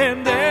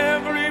 and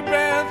every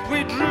breath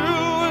we drew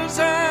was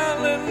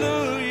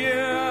hallelujah,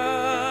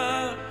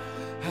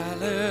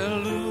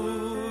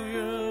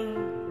 hallelujah,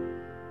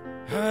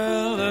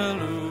 hallelujah,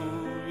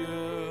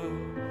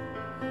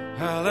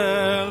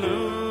 hallelujah,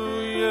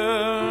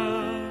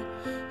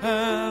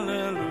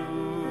 hallelujah.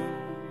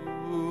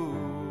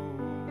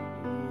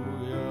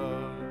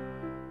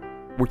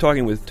 We're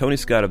talking with Tony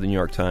Scott of the New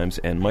York Times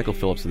and Michael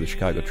Phillips of the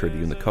Chicago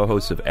Tribune, the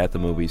co-hosts of At the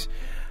Movies.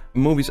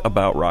 Movies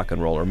about rock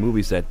and roll, or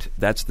movies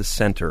that's the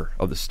center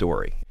of the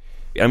story.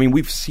 I mean,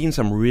 we've seen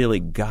some really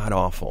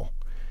god-awful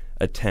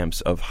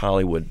attempts of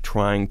Hollywood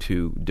trying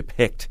to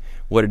depict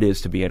what it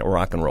is to be in a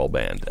rock and roll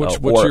band. What's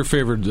your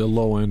favorite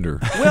low-ender?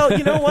 Well,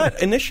 you know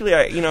what? Initially,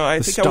 I think I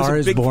was a Star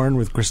big... is Born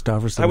with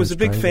Christopherson. I was a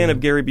big fan of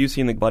Gary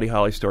Busey and the Buddy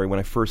Holly story when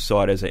I first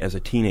saw it as a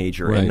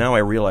teenager, right. And now I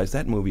realize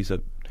that movie's a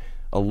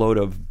load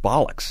of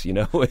bollocks,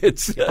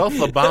 It's both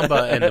La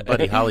Bamba and the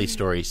Buddy Holly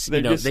stories.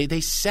 They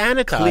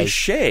sanitize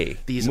cliche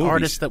these movies.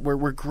 Artists that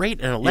were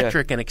great and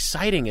electric and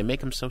exciting and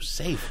make them so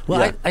safe.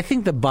 Well, I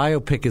think the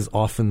biopic is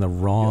often the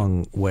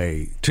wrong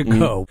way to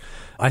go.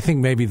 I think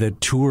maybe the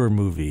tour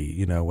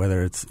movie,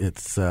 whether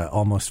it's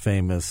Almost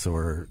Famous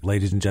or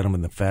Ladies and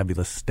Gentlemen, The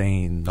Fabulous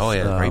Stains. Oh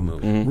yeah, great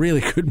movie.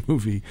 Really good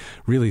movie.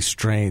 Really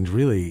strange.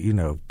 Really,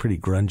 pretty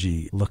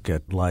grungy look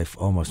at life,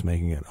 almost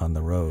making it on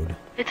the road.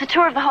 It's a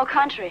tour of the whole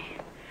country.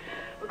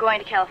 We're going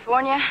to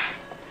California.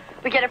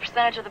 We get a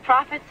percentage of the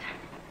profits.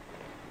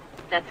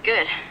 That's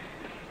good.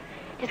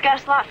 He's got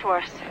a slot for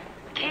us.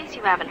 In case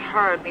you haven't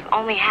heard, we've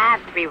only had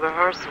 3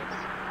 rehearsals.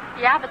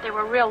 Yeah, but they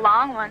were real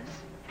long ones.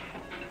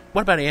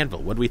 What about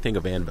Anvil? What do we think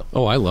of Anvil?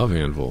 Oh, I love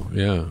Anvil.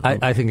 Yeah,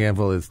 I think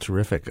Anvil is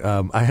terrific.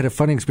 I had a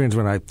funny experience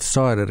when I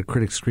saw it at a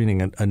critic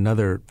screening.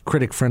 Another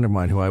critic friend of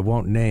mine, who I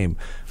won't name,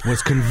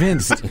 was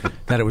convinced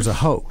that it was a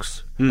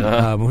hoax.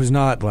 Who's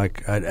not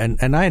like,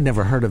 and I had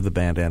never heard of the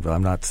band Anvil.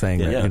 I'm not saying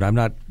that. You know, I'm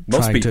not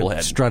trying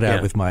to strut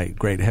out with my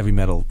great heavy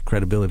metal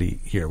credibility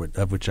here,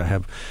 of which I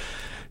have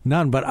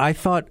none. But I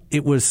thought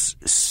it was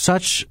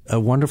such a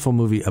wonderful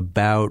movie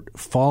about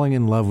falling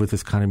in love with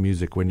this kind of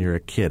music when you're a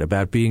kid,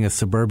 about being a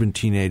suburban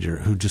teenager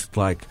who just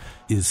like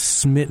is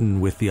smitten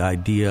with the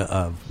idea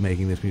of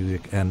making this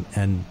music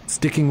and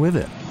sticking with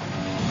it.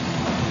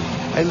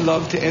 I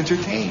love to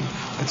entertain.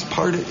 It's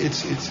part of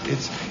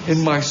it's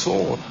in my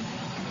soul.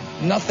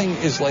 Nothing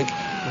is like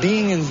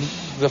being in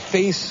the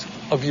face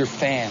of your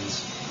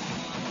fans.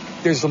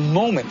 There's a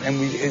moment, and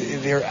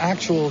they're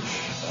actual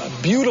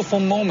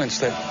beautiful moments,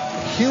 that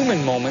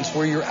human moments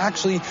where you're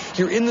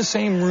in the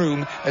same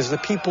room as the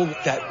people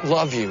that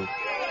love you.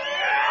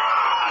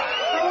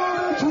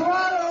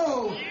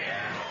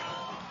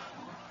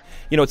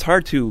 You know, it's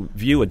hard to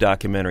view a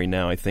documentary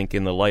now, I think,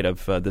 in the light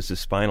of This Is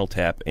Spinal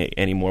Tap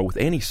anymore with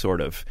any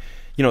sort of,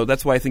 you know,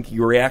 that's why I think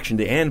your reaction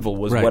to Anvil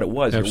was what it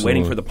was. Absolutely. You're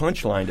waiting for the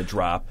punchline to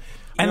drop.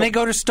 And they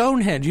go to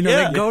Stonehenge. You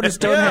know, they go to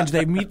Stonehenge.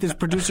 They meet this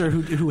producer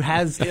who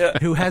has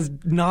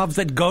knobs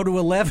that go to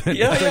 11.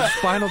 Like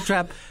Spinal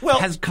Tap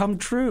has come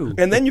true.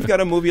 And then you've got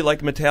a movie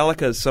like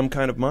Metallica's Some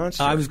Kind of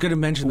Monster. I was going to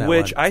mention that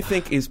which one. I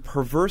think is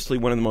perversely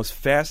one of the most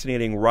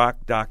fascinating rock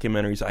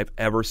documentaries I've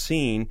ever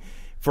seen,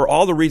 for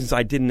all the reasons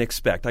I didn't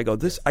expect. I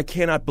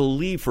cannot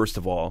believe, first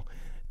of all,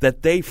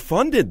 that they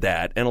funded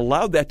that and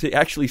allowed that to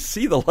actually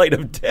see the light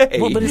of day.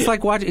 Well, but it's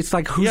like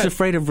Who's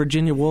Afraid of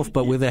Virginia Woolf,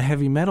 but with a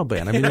heavy metal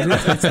band. I mean,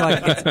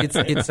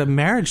 it's a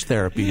marriage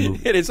therapy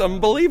movie. It is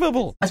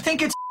unbelievable. I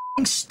think it's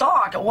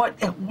stock.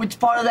 Which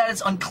part of that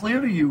is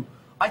unclear to you?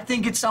 I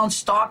think it sounds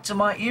stock to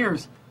my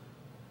ears.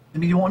 I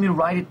mean, you want me to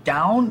write it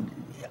down?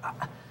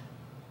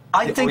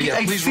 I think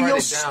it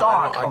feels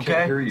stock. I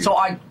can't hear you. So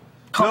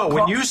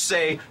when you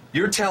say,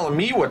 you're telling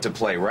me what to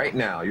play right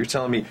now. You're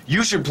telling me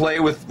you should play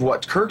with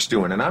what Kirk's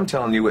doing, and I'm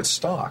telling you it's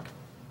stock.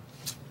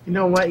 You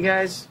know what,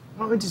 guys?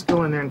 Why don't we just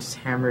go in there and just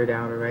hammer it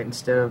out, all right,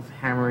 instead of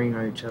hammering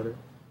on each other?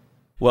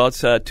 Well,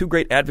 it's two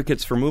great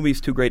advocates for movies,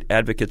 two great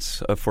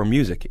advocates for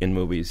music in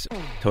movies.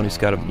 Tony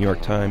Scott of the New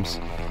York Times,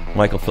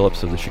 Michael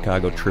Phillips of the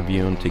Chicago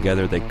Tribune.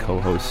 Together they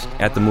co-host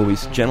At the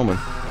Movies. Gentlemen,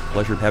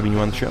 pleasure having you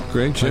on the show.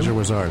 Great, Jim. Pleasure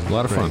was ours. A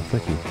lot of fun.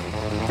 Thank you.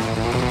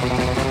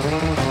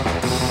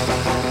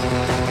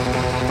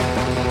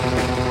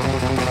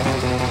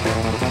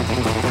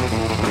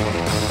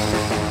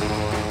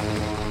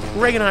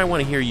 Greg and I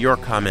want to hear your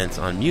comments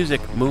on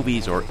music,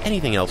 movies, or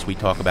anything else we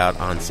talk about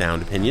on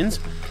Sound Opinions.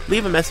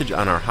 Leave a message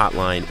on our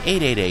hotline,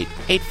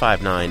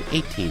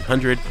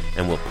 888-859-1800,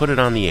 and we'll put it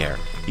on the air.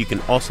 You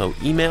can also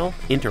email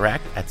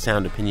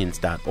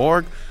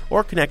interact@soundopinions.org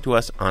or connect to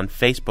us on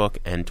Facebook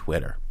and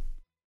Twitter.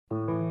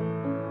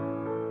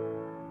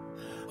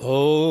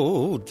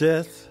 Oh,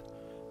 death,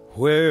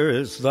 where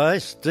is thy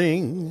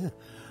sting?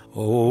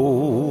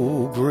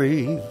 Oh,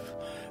 grave,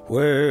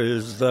 where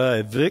is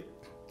thy victory?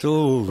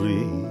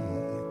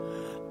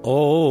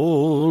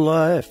 Oh,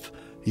 life,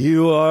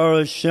 you are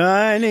a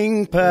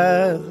shining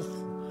path,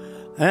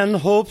 and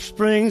hope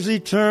springs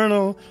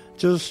eternal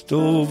just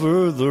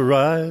over the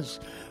rise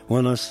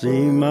when I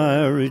see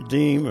my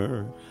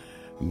Redeemer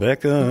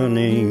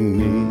beckoning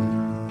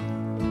me.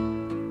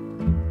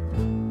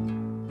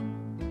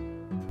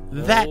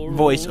 That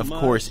voice, of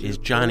course, is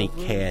Johnny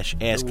Cash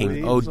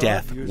asking, "Oh,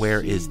 death, where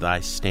is thy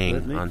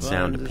sting?" on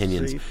Sound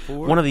Opinions.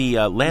 One of the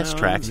last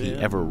tracks he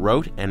ever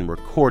wrote and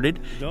recorded.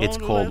 It's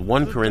called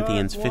 1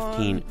 Corinthians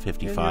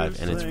 15:55,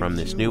 and it's from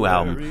this new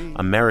album,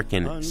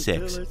 American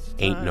 6,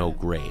 Ain't No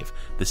Grave,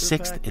 the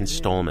sixth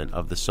installment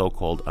of the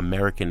so-called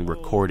American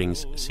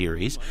Recordings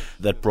series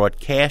that brought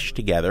Cash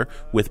together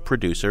with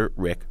producer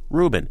Rick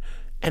Rubin.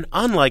 An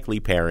unlikely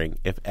pairing,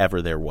 if ever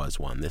there was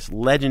one. This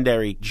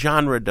legendary,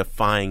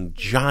 genre-defying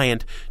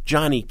giant,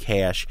 Johnny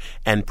Cash,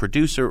 and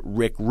producer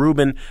Rick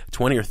Rubin,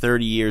 20 or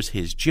 30 years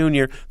his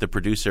junior, the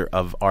producer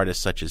of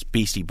artists such as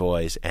Beastie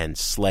Boys and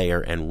Slayer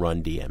and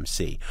Run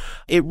DMC.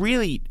 It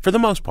really, for the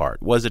most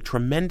part, was a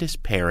tremendous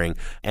pairing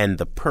and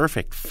the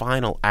perfect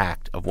final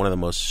act of one of the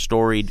most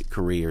storied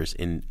careers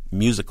in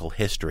musical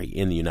history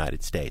in the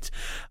United States.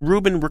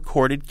 Rubin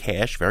recorded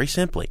Cash very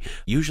simply,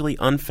 usually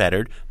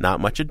unfettered, not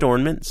much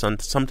adornment,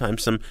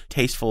 sometimes some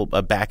tasteful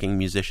backing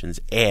musicians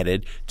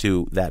added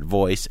to that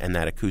voice and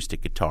that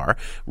acoustic guitar.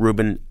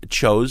 Rubin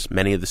chose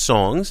many of the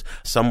songs.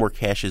 Some were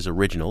Cash's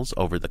originals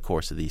over the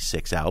course of these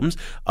 6 albums.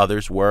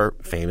 Others were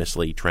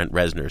famously Trent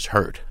Reznor's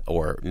Hurt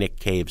or Nick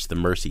Cave's The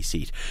Mercy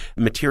Seat.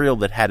 Material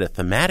that had a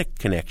thematic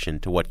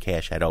connection to what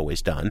Cash had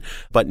always done,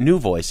 but new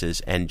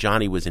voices, and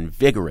Johnny was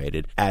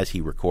invigorated as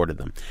he recorded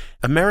them.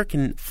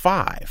 American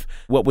 5,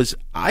 what was,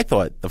 I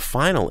thought, the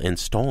final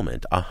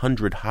installment,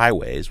 100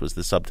 Highways was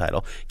the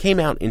subtitle, came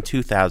out in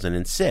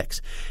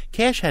 2006.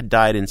 Cash had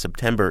died in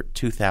September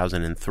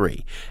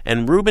 2003,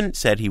 and Rubin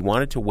said he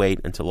wanted to wait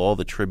until all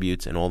the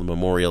tributes and all the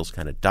memorials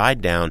kind of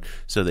died down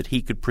so that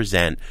he could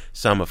present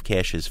some of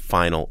Cash's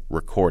final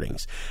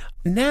recordings.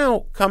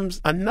 Now comes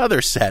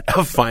another set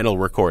of final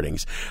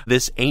recordings,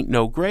 this Ain't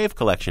No Grave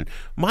collection.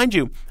 Mind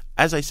you,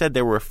 as I said,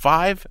 there were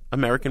 5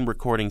 American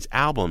Recordings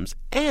albums,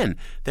 and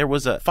there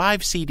was a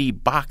 5-CD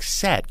box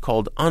set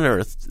called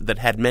Unearthed that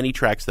had many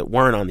tracks that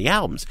weren't on the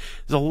albums.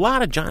 There's a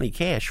lot of Johnny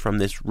Cash from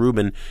this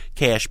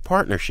Rubin-Cash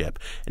partnership,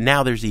 and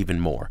now there's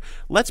even more.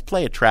 Let's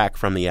play a track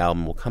from the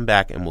album. We'll come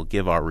back and we'll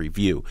give our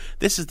review.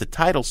 This is the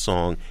title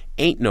song,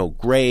 Ain't No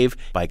Grave,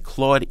 by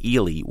Claude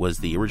Ely, was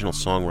the original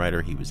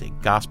songwriter. He was a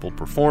gospel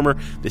performer.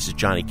 This is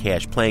Johnny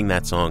Cash playing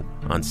that song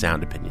on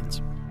Sound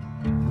Opinions.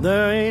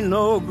 There ain't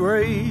no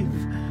grave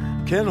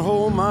can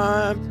hold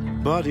my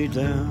body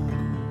down.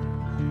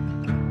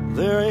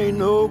 There ain't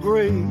no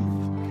grave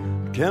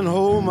can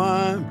hold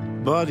my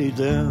body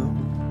down.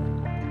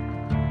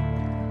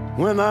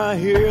 When I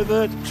hear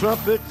that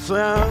trumpet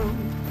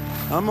sound,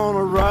 I'm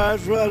gonna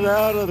rise right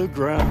out of the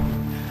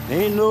ground.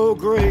 Ain't no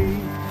grave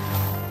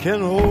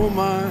can hold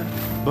my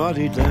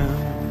body down.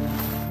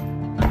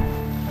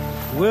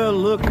 Well,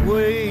 look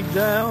way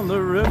down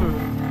the river,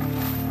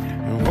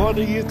 and what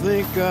do you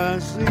think I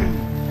see?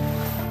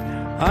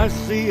 I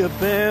see a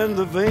band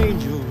of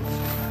angels,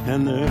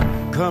 and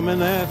they're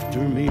coming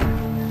after me.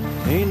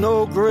 Ain't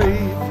no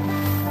grave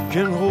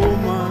can hold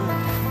my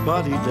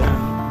body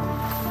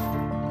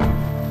down.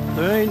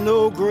 There ain't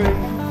no grave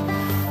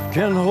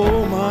can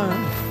hold my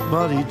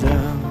body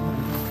down.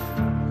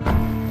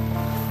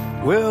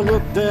 Well,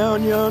 look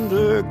down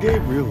yonder,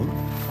 Gabriel.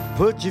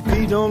 Put your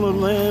feet on the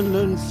land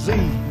and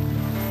see.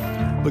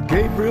 But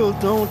Gabriel,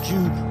 don't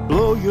you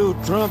blow your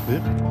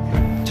trumpet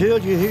till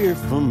you hear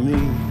from me.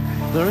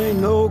 There ain't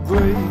no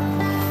grave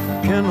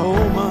can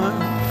hold my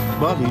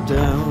body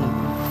down.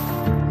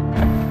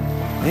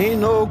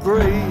 Ain't no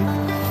grave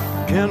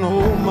can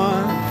hold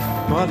my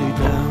body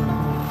down.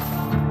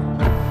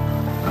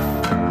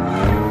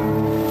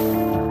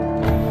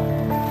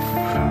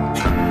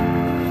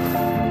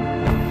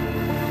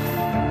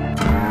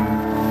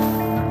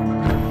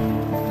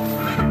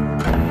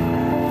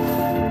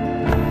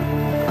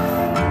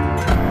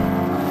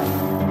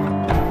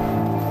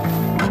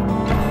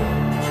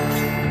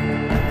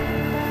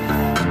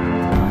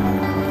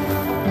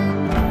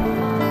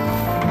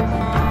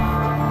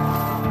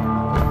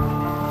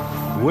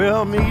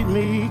 Well, meet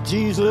me,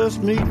 Jesus,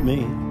 meet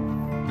me.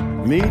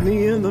 Meet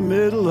me in the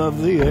middle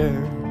of the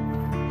air.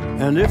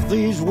 And if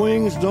these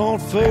wings don't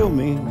fail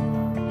me,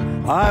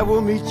 I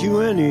will meet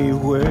you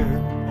anywhere.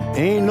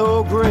 Ain't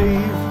no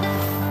grave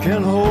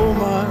can hold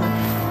my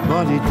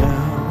body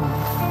down.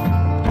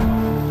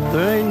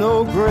 There ain't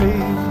no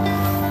grave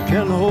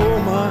can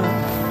hold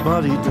my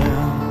body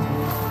down.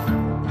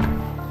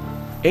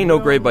 Ain't No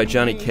Grave by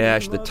Johnny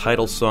Cash, the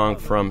title song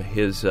from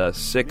his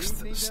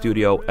 6th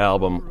studio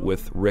album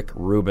with Rick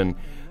Rubin.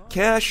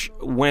 Cash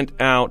went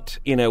out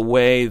in a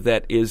way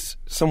that is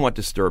somewhat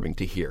disturbing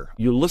to hear.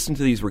 You listen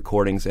to these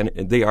recordings, and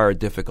they are a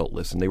difficult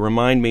listen. They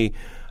remind me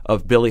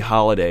of Billie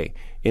Holiday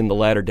in the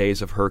latter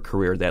days of her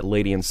career, that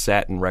Lady in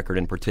Satin record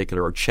in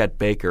particular, or Chet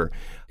Baker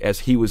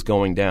as he was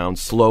going down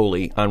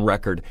slowly on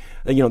record.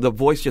 You know, the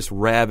voice just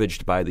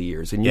ravaged by the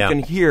years. And you can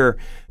hear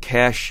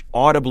Cash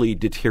audibly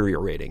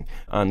deteriorating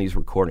on these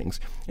recordings.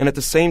 And at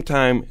the same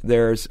time,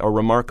 there's a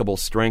remarkable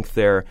strength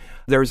there.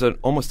 There's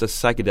almost a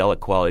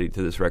psychedelic quality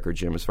to this record,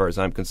 Jim, as far as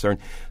I'm concerned.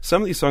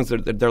 Some of these songs,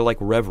 they're like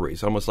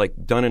reveries, almost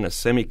like done in a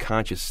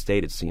semi-conscious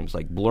state, it seems,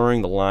 like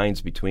blurring the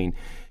lines between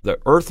the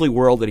earthly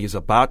world that he's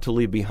about to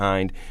leave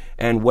behind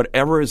and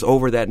whatever is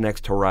over that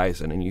next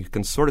horizon. And you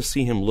can sort of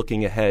see him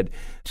looking ahead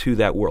to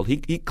that world. He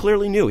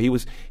clearly knew he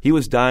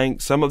was dying.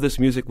 Some of this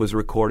music was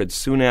recorded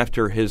soon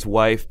after his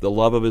wife, the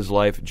love of his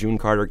life, June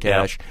Carter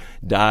Cash,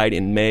 died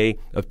in May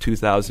of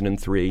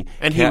 2003.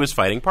 And he was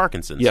fighting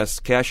Parkinson's. Yes,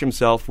 Cash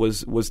himself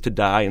was to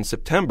die in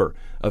September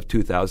of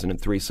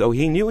 2003. So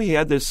he knew he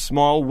had this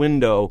small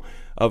window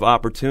of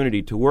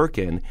opportunity to work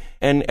in.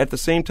 And at the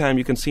same time,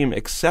 you can see him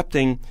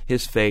accepting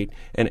his fate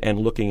and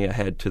looking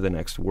ahead to the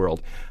next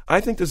world. I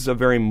think this is a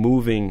very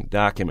moving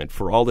document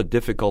for all the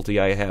difficulty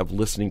I have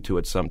listening to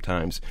it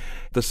sometimes.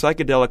 The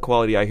psychedelic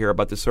quality I hear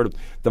about this sort of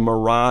the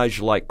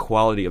mirage-like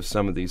quality of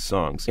some of these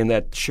songs. In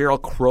that Sheryl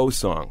Crow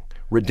song,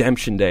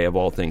 Redemption Day of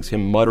all things,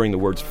 him muttering the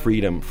words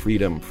freedom,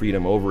 freedom,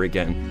 freedom over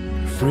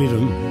again.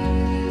 Freedom.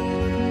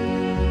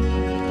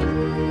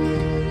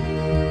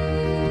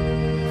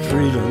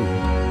 Freedom.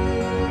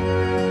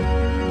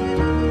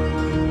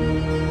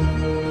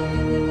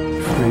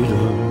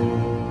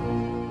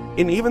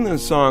 And even the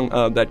song,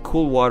 that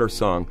Cool Water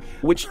song,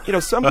 which, you know,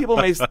 some people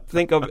may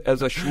think of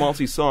as a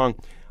schmaltzy song,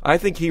 I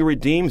think he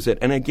redeems it.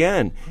 And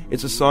again,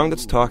 it's a song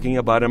that's talking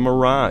about a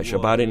mirage,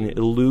 about an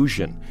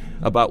illusion,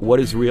 about what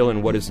is real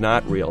and what is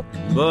not real.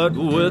 But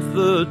with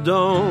the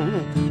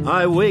dawn,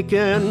 I wake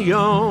and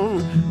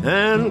yawn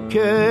and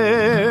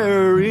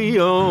carry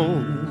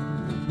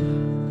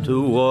on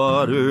to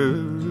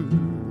water.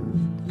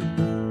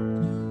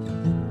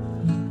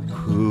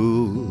 Cool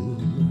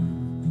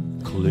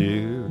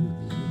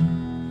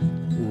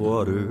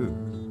water.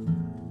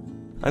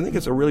 I think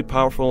it's a really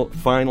powerful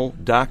final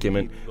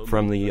document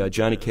from the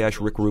Johnny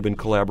Cash-Rick Rubin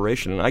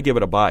collaboration, and I give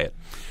it a buy it.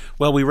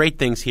 Well, we rate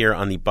things here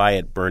on the buy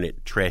it, burn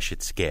it, trash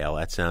it scale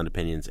at Sound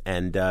Opinions.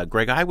 And,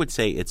 Greg, I would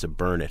say it's a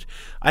burn it.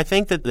 I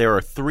think that there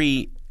are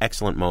three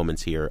excellent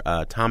moments here.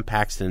 Tom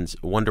Paxton's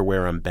Wonder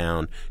Where I'm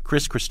Bound,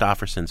 Chris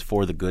Christopherson's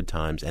For the Good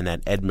Times, and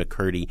that Ed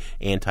McCurdy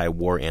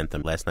anti-war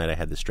anthem, Last Night I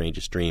Had the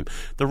Strangest Dream.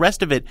 The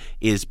rest of it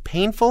is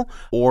painful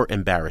or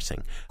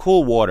embarrassing.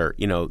 Cool Water,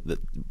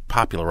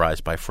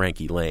 popularized by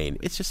Frankie Lane.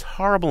 It's just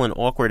horrible and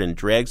awkward and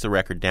drags the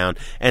record down.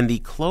 And the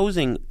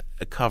closing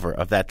cover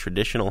of that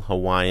traditional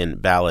Hawaiian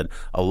ballad,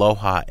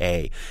 Aloha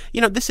A.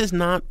 This is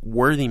not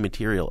worthy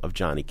material of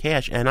Johnny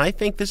Cash, and I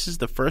think this is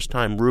the first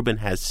time Rubin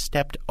has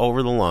stepped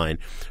over the line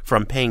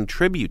from paying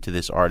tribute to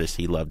this artist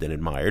he loved and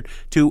admired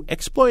to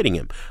exploiting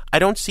him. I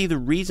don't see the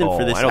reason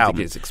for this album. I don't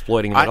think it's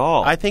exploiting him at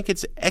all. I think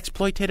it's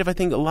exploitative. I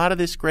think a lot of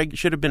this, Greg,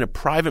 should have been a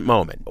private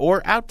moment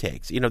or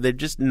outtakes. They're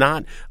just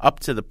not up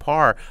to the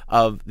par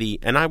of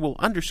and I will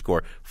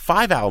underscore,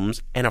 5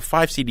 albums and a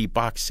 5 CD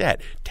box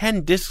set,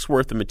 10 discs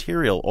worth of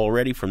material already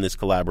from this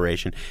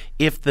collaboration.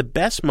 If the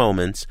best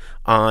moments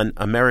on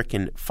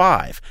American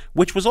 5,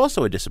 which was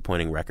also a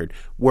disappointing record,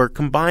 were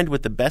combined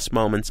with the best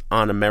moments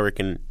on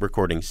American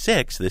Recording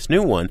 6, this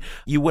new one,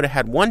 you would have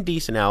had one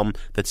decent album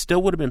that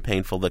still would have been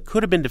painful, that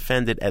could have been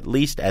defended at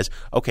least as,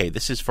 okay,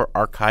 this is for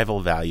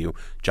archival value.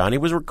 Johnny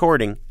was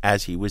recording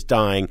as he was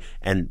dying,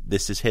 and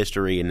this is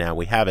history, and now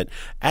we have it.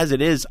 As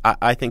it is,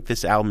 I think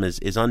this album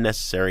is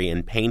unnecessary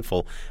and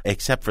painful,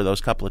 except for those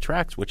couple of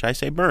tracks, which I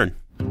say burn.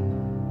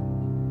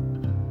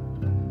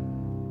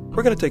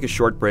 We're going to take a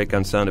short break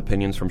on Sound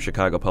Opinions from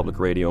Chicago Public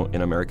Radio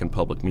and American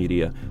Public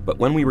Media, but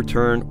when we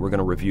return, we're going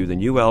to review the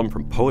new album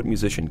from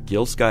poet-musician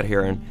Gil-Scott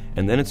Heron,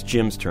 and then it's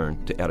Jim's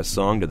turn to add a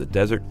song to the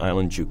Desert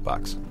Island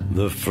Jukebox.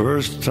 The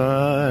first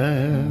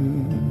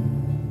time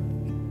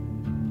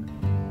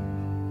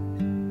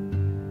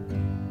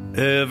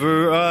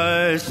ever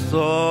I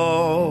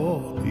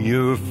saw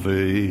your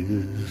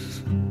face,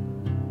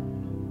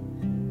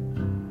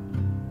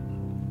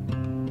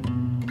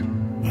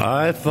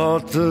 I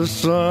thought the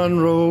sun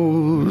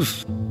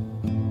rose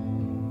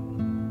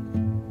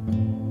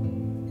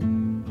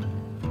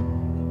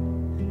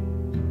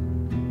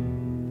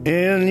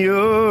in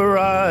your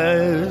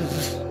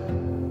eyes,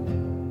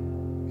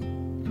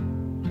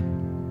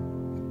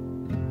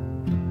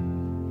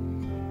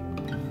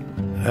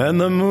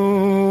 and the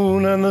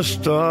moon and the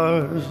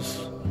stars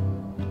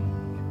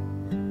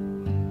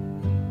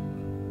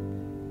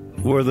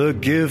were the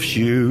gifts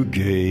you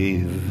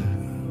gave.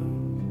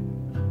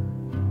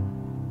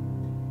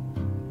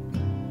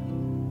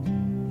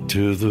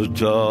 To the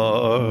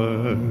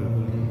dark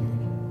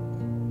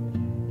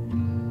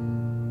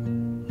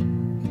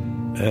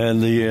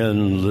and the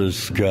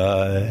endless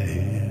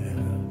sky,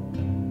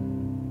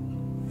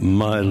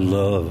 my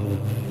love.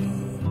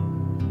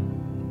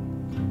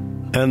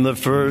 And the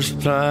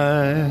first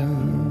time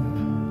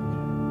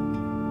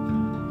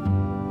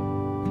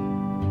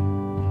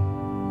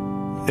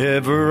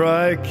ever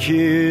I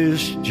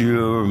kissed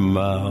your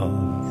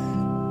mouth,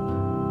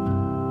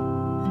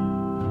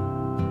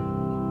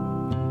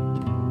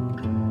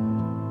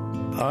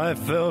 I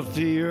felt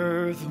the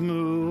earth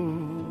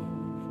move.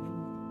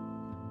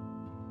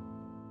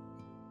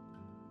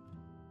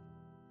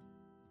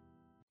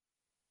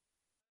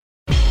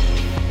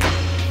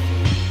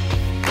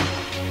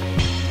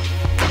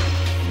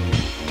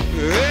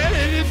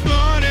 Early this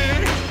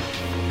morning,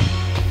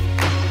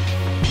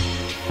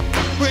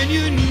 when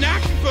you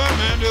knocked upon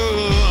my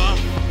door,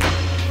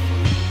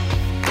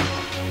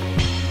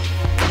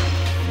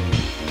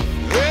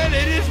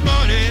 early this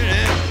morning,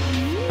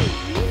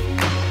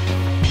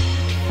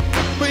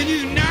 when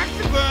you knocked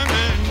upon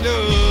my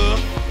door.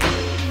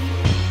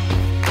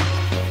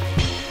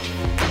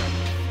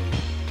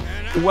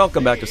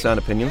 Welcome back to Sound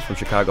Opinions from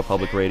Chicago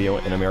Public Radio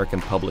and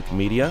American Public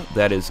Media.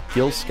 That is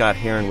Gil-Scott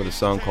Heron with a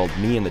song called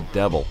Me and the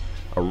Devil,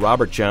 a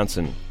Robert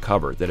Johnson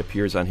cover that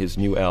appears on his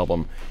new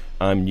album,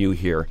 I'm New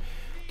Here.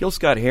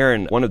 Gil-Scott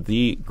Heron, one of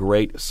the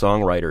great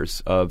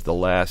songwriters of the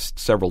last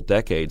several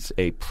decades,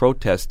 a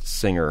protest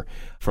singer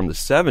from the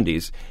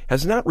 70s,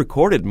 has not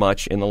recorded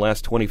much in the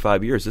last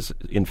 25 years. This,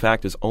 in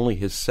fact, is only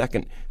his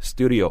second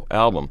studio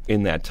album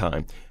in that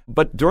time.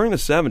 But during the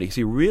 70s,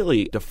 he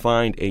really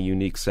defined a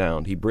unique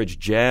sound. He bridged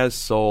jazz,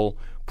 soul,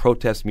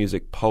 protest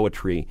music,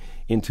 poetry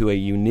into a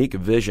unique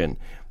vision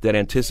that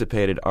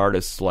anticipated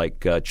artists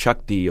like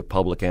Chuck D of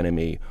Public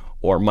Enemy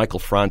or Michael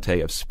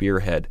Franti of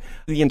Spearhead.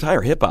 The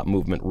entire hip-hop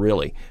movement,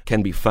 really,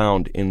 can be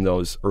found in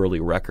those early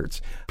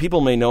records. People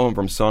may know him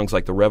from songs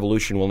like The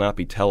Revolution Will Not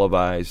Be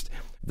Televised,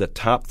 the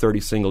top 30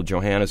 single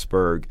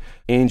Johannesburg,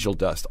 Angel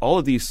Dust. All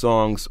of these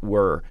songs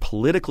were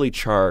politically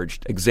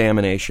charged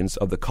examinations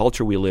of the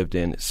culture we lived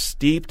in,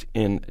 steeped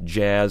in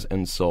jazz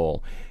and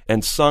soul,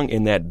 and sung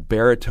in that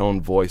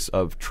baritone voice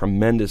of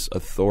tremendous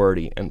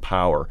authority and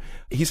power.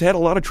 He's had a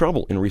lot of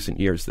trouble in recent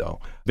years, though.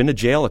 Been to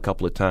jail a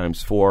couple of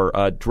times for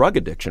drug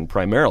addiction,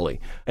 primarily.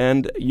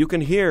 And you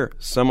can hear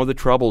some of the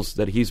troubles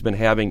that he's been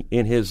having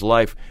in his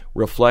life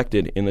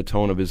reflected in the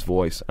tone of his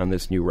voice on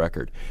this new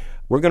record.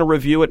 We're going to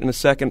review it in a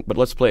second, but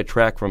let's play a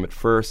track from it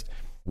first.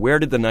 Where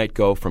Did the Night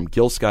Go from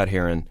Gil-Scott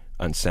Heron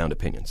on Sound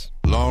Opinions.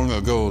 Long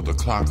ago the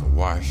clock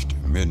washed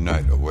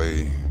midnight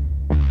away,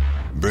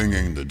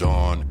 bringing the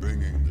dawn,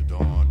 bringing the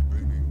dawn,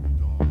 bringing the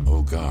dawn.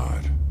 Oh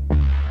God,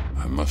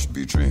 I must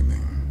be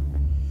dreaming.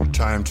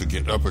 Time to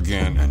get up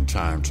again and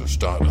time to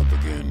start up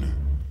again.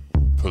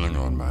 Pulling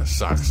on my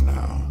socks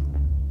now.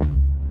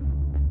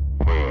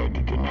 Where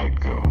did the night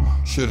go?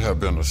 Should have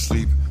been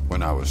asleep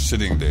when I was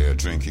sitting there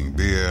drinking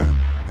beer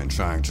and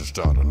trying to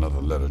start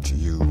another letter to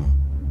you.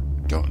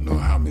 Don't know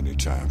how many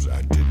times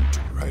I didn't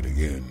write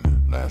again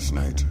last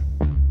night.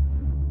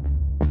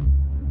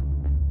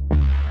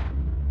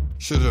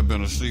 Should have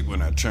been asleep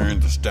when I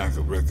turned the stack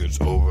of records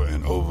over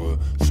and over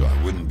so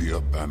I wouldn't be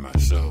up by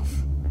myself.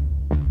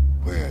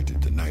 Where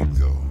did the night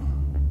go?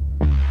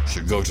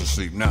 Should go to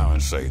sleep now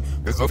and say,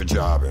 pick up a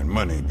job and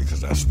money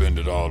because I spend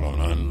it all on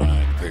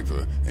unlined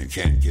paper and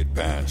can't get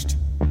past.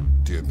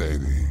 Dear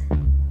baby,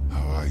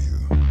 how are you?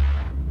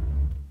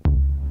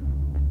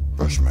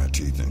 Brush my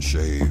teeth and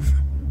shave.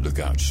 Look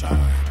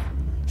outside.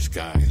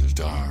 Sky is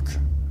dark.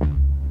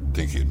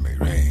 Think it may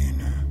rain.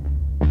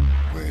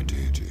 Where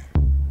did you?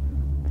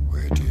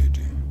 Where did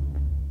you?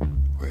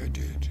 Where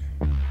did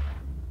you?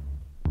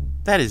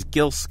 That is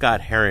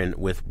Gil-Scott Heron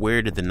with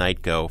Where Did the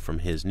Night Go from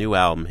his new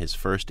album, his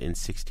first in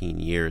 16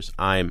 years,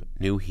 I'm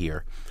New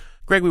Here.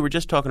 Greg, we were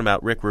just talking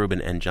about Rick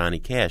Rubin and Johnny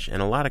Cash,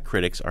 and a lot of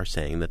critics are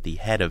saying that the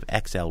head of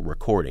XL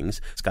Recordings,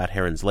 Scott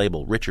Heron's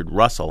label, Richard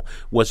Russell,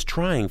 was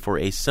trying for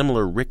a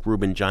similar Rick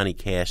Rubin-Johnny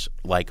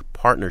Cash-like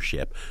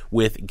partnership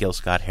with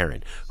Gil-Scott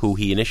Heron, who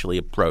he initially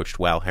approached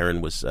while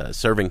Heron was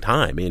serving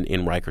time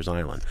in Rikers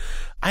Island.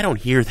 I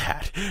don't hear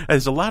that.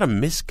 There's a lot of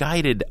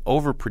misguided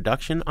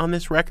overproduction on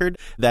this record.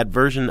 That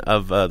version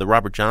of the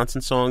Robert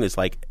Johnson song is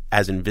like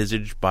as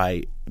envisaged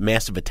by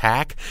Massive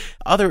Attack.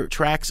 Other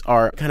tracks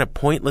are kind of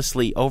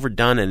pointlessly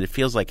overdone, and it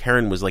feels like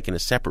Heron was like in a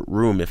separate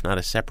room, if not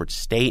a separate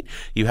state.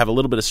 You have a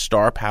little bit of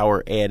star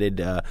power added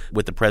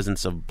with the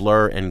presence of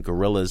Blur and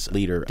Gorillaz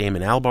leader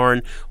Damon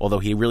Albarn, although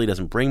he really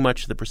doesn't bring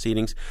much to the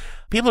proceedings.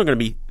 People are going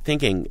to be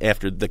thinking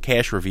after the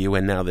Cash review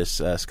and now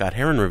this Scott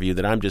Heron review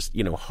that I'm just,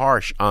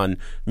 harsh on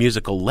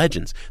musical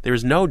legends. There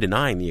is no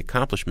denying the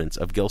accomplishments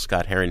of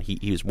Gil-Scott Heron. He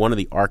is one of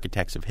the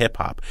architects of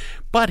hip-hop.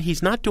 But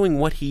he's not doing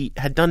what he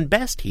had done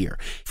best here.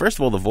 First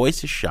of all, the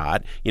voice is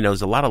shot.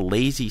 There's a lot of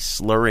lazy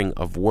slurring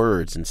of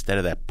words instead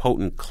of that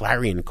potent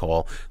clarion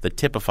call that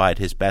typified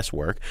his best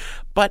work.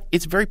 But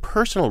it's a very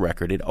personal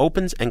record. It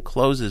opens and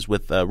closes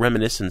with a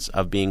reminiscence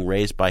of being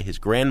raised by his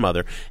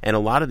grandmother, and a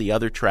lot of the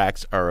other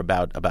tracks are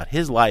about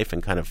his life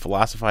and kind of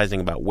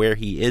philosophizing about where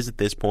he is at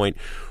this point,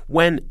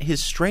 when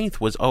his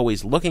strength was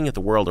always looking at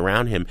the world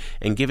around him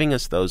and giving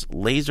us those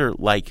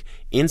laser-like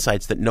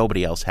insights that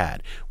nobody else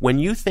had. When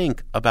you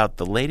think about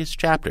the latest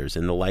chapters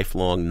in the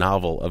lifelong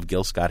novel of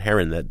Gil-Scott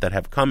Heron that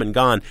have come and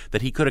gone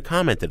that he could have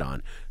commented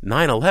on,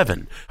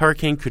 9/11,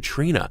 Hurricane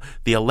Katrina,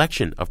 the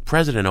election of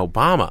President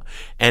Obama,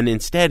 and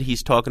instead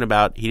he's talking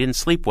about he didn't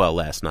sleep well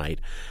last night.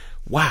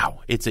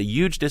 Wow, it's a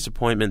huge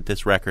disappointment,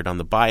 this record. On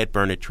the buy it,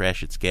 burn it,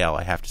 trash it scale,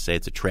 I have to say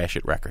it's a trash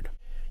it record.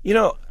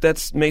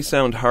 That may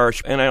sound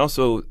harsh, and I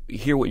also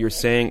hear what you're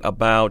saying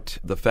about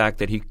the fact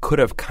that he could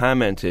have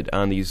commented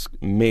on these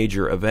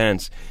major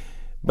events.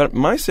 But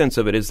my sense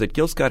of it is that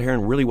Gil-Scott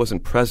Heron really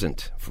wasn't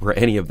present for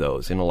any of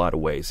those in a lot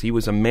of ways. He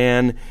was a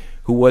man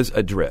who was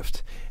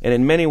adrift. And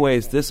in many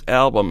ways, this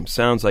album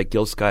sounds like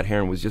Gil-Scott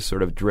Heron was just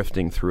sort of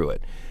drifting through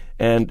it.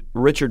 And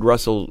Richard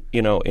Russell,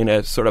 in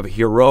a sort of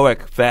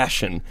heroic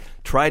fashion,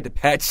 tried to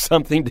patch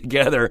something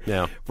together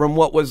from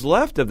what was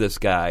left of this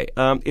guy.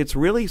 It's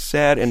really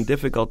sad and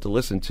difficult to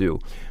listen to.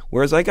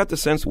 Whereas I got the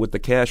sense with the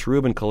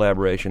Cash-Rubin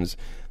collaborations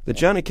that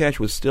Johnny Cash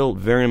was still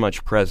very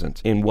much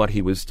present in what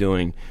he was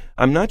doing.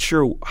 I'm not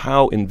sure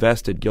how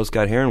invested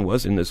Gil-Scott Heron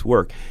was in this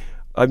work.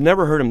 I've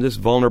never heard him this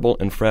vulnerable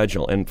and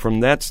fragile. And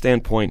from that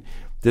standpoint,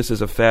 this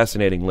is a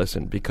fascinating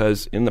listen,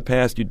 because in the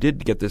past you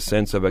did get this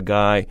sense of a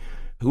guy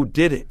who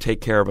did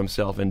take care of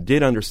himself and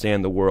did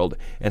understand the world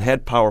and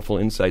had powerful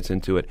insights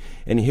into it.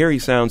 And here he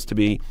sounds to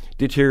be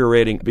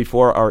deteriorating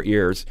before our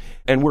ears,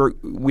 and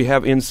we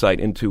have insight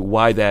into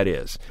why that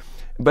is.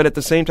 But at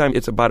the same time,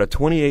 it's about a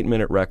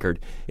 28-minute record.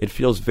 It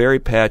feels very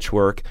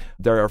patchwork.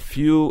 There are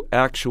few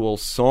actual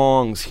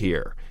songs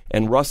here,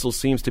 and Russell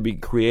seems to be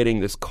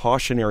creating this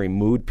cautionary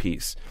mood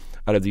piece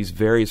out of these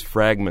various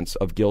fragments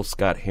of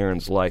Gil-Scott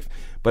Heron's life.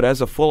 But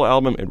as a full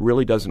album, it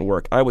really doesn't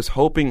work. I was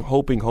hoping,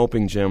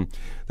 Jim,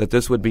 that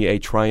this would be a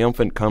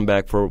triumphant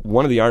comeback for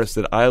one of the artists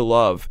that I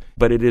love,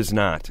 but it is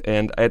not.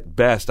 And at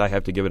best, I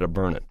have to give it a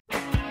burn it.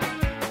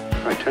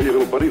 I tell you,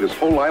 little buddy, this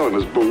whole island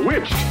is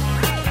bewitched.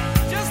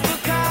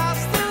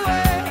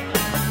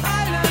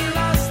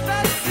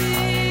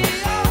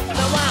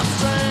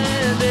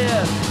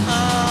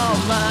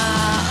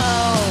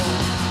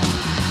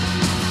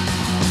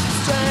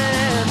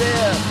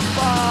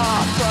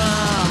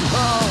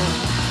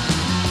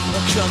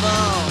 Come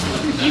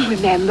on. You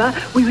remember,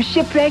 we were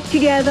shipwrecked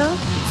together?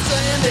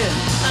 Stranded,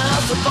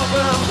 I'm so far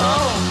from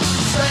home.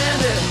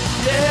 Stranded,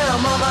 yeah,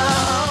 I'm on my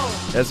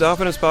own. As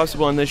often as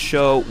possible on this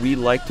show, we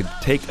like to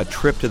take a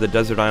trip to the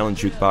Desert Island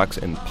Jukebox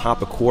and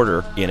pop a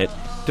quarter in it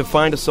to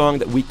find a song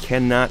that we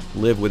cannot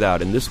live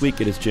without. And this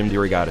week it is Jim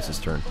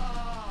DeRogatis' turn.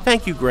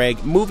 Thank you,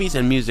 Greg. Movies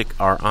and music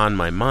are on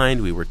my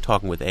mind. We were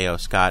talking with A.O.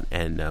 Scott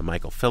and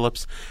Michael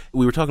Phillips.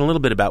 We were talking a little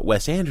bit about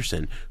Wes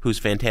Anderson, whose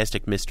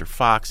fantastic Mr.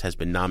 Fox has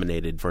been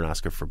nominated for an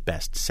Oscar for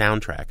Best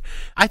Soundtrack.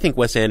 I think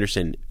Wes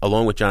Anderson,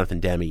 along with Jonathan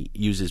Demme,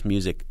 uses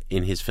music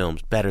in his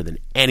films better than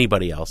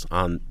anybody else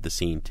on the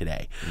scene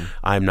today.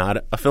 I'm not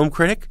a film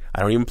critic.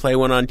 I don't even play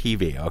one on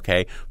TV,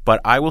 okay?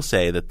 But I will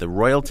say that The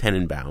Royal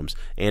Tenenbaums,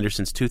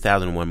 Anderson's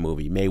 2001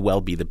 movie, may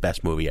well be the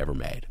best movie ever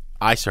made.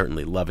 I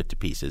certainly love it to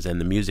pieces,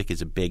 and the music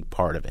is a big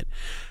part of it.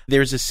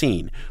 There's a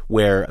scene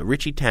where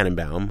Richie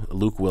Tannenbaum,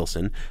 Luke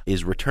Wilson,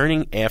 is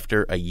returning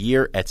after a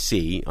year at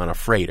sea on a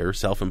freighter,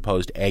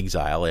 self-imposed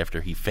exile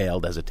after he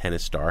failed as a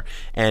tennis star,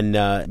 and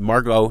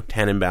Margot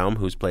Tannenbaum,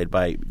 who's played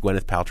by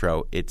Gwyneth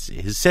Paltrow, it's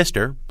his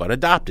sister, but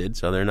adopted,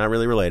 so they're not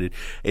really related,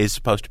 is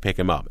supposed to pick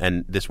him up.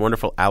 And this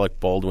wonderful Alec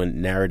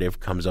Baldwin narrative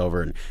comes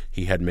over, and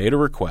he had made a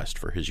request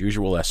for his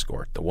usual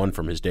escort, the one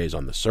from his days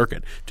on the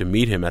circuit, to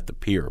meet him at the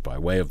pier by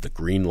way of the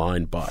Green Line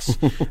bus.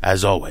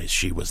 As always,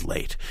 she was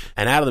late.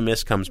 And out of the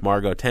mist comes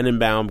Margot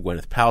Tenenbaum,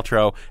 Gwyneth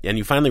Paltrow, and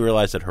you finally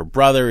realize that her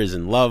brother is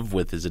in love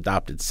with his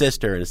adopted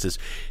sister, and it's this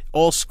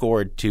all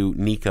scored to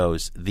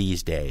Nico's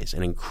These Days,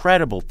 an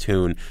incredible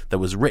tune that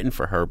was written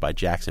for her by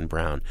Jackson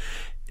Browne.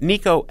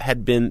 Nico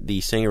had been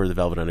the singer of the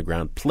Velvet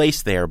Underground,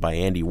 placed there by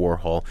Andy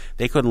Warhol.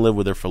 They couldn't live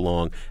with her for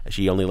long.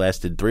 She only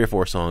lasted 3 or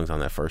 4 songs on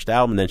that first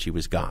album, and then she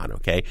was gone,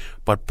 okay?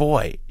 But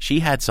boy,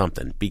 she had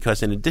something,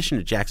 because in addition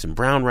to Jackson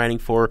Browne writing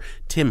for her,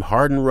 Tim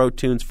Hardin wrote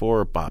tunes for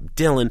her, Bob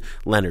Dylan,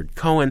 Leonard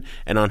Cohen,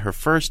 and on her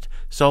first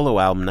solo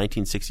album,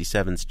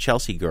 1967's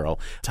Chelsea Girl,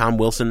 Tom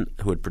Wilson,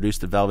 who had produced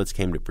the Velvets,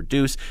 came to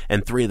produce,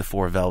 and 3 of the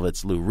 4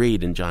 Velvets, Lou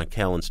Reed and John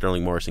Cale and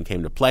Sterling Morrison,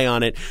 came to play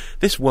on it.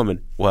 This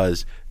woman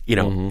was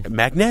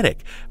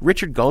magnetic.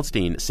 Richard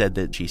Goldstein said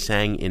that she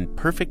sang in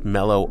perfect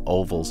mellow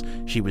ovals.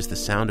 She was the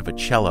sound of a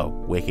cello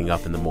waking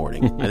up in the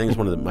morning. I think it's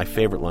one of my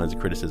favorite lines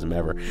of criticism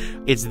ever.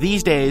 It's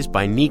These Days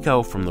by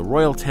Nico from the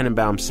Royal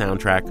Tenenbaum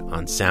soundtrack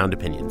on Sound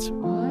Opinions.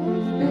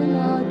 I've been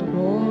out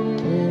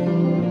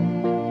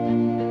walking.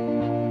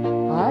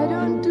 I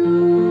don't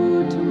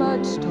do too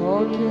much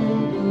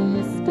talking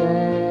these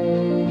days.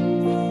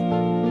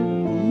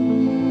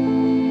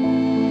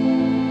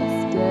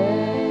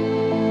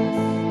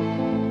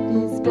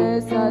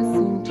 Days I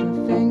seem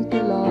to think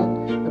a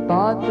lot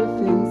about the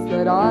things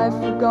that I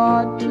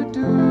forgot to do,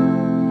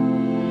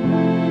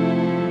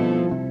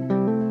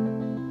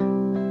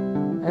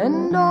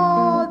 and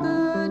all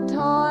the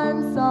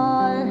times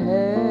I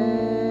had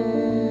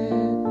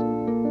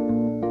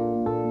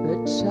the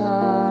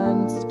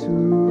chance to.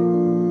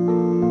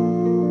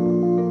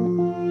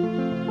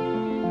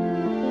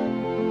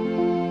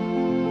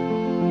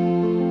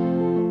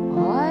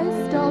 I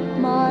stopped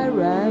my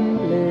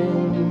rambling.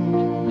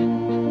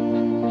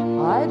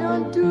 I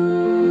don't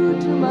do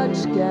too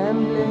much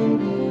gambling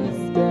these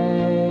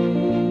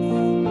days.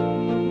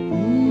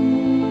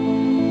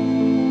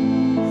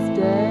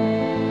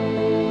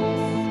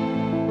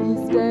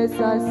 These days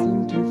I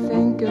seem to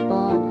think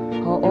about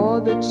how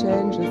all the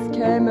changes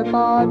came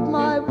about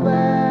my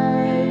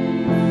way.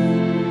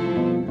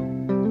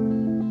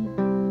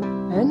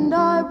 And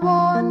I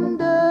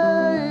wonder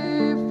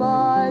if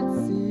I'd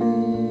see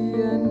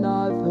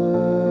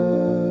another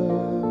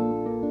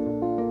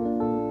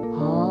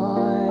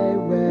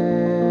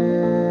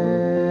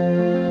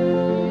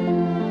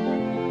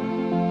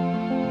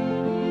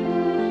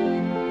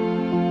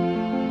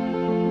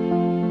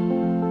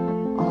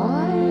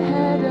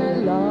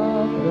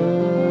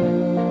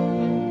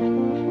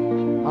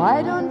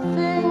I don't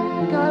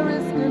think I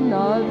risk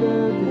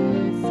another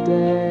these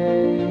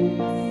days.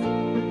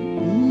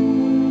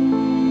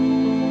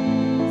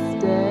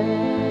 These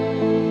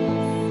days.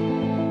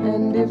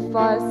 And if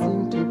I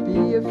seem to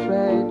be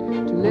afraid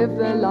to live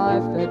the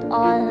life that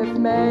I have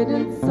made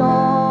in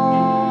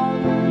song,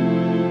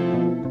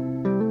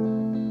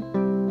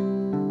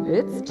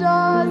 it's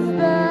just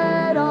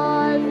that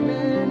I've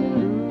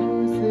been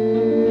losing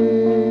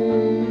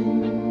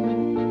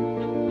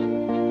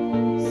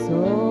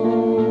so.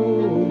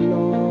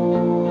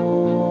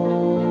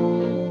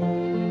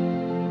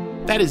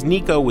 That is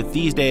Nico with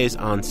These Days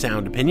on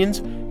Sound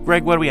Opinions.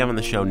 Greg, what do we have on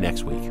the show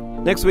next week?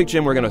 Next week,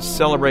 Jim, we're going to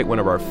celebrate one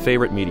of our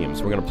favorite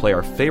mediums. We're going to play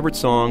our favorite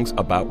songs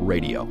about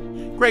radio.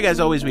 Greg,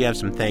 as always, we have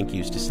some thank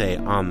yous to say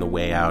on the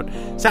way out.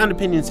 Sound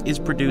Opinions is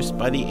produced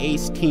by the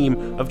ace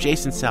team of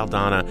Jason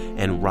Saldana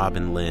and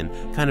Robin Lynn,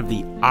 kind of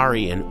the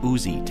Ari and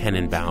Uzi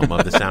Tenenbaum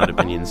of the Sound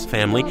Opinions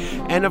family.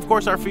 And, of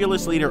course, our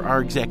fearless leader, our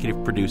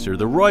executive producer,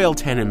 the Royal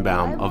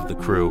Tenenbaum of the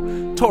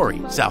crew,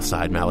 Tori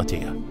Southside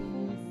Malatia.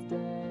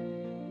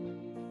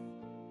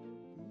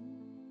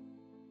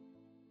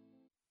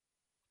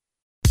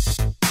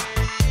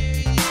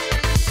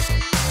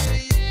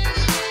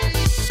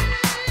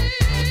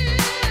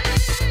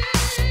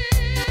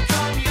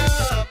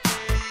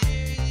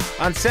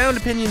 On Sound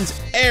Opinions,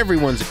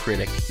 everyone's a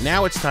critic.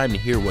 Now it's time to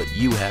hear what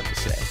you have to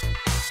say.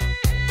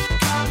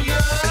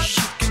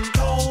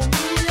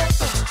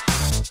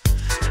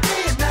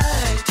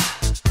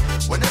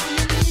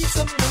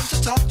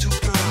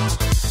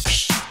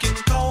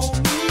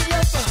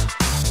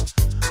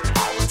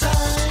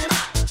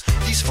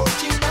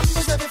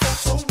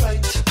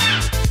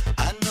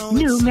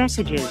 New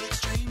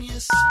messages.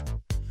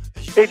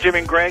 Hey, Jim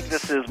and Greg,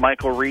 this is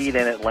Michael Reed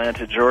in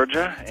Atlanta,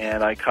 Georgia,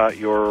 and I caught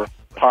your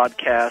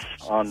podcast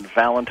on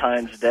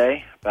Valentine's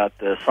Day about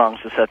the songs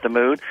to set the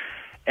mood,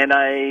 and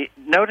I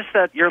noticed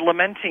that you're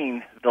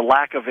lamenting the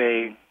lack of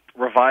a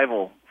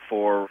revival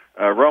for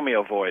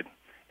Romeo Void,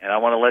 and I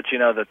want to let you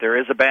know that there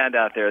is a band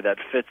out there that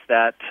fits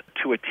that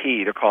to a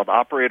T. They're called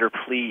Operator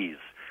Please.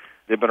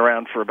 They've been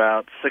around for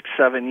about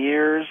 6-7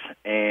 years,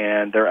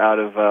 and they're out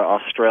of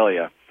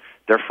Australia.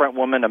 Their front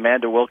woman,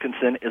 Amanda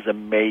Wilkinson, is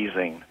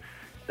amazing.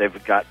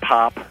 They've got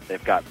pop,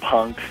 they've got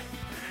punk.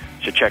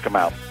 You should check them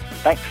out.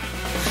 Thanks.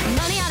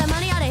 Money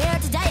out of here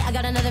today. I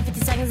got another 50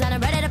 seconds and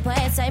I'm ready to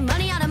play. Say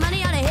money out of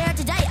here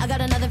today. I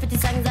got another 50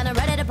 seconds and I'm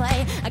ready to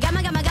play. I got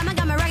my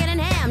record in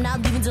hand. Now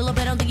leaving till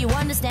I don't think you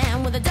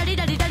understand. With a dirty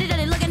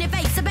look in your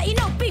face. I bet you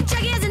know beef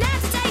jerky has an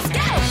aftertaste.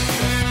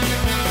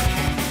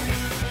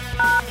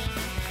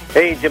 Go!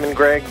 Hey, Jim and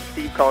Greg.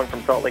 Steve calling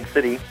from Salt Lake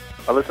City.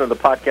 I listen to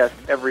the podcast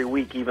every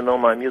week, even though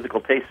my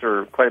musical tastes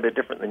are quite a bit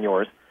different than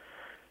yours.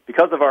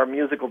 Because of our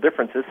musical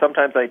differences,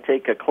 sometimes I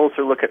take a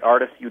closer look at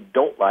artists you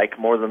don't like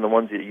more than the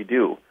ones that you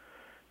do.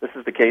 This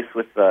is the case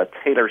with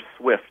Taylor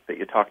Swift that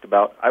you talked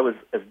about. I was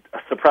as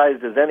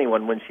surprised as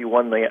anyone when she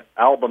won the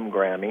album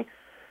Grammy,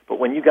 but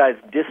when you guys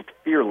dissed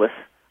Fearless,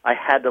 I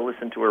had to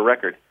listen to her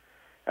record.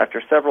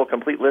 After several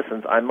complete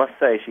listens, I must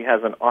say she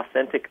has an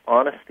authentic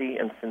honesty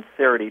and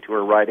sincerity to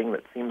her writing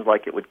that seems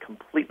like it would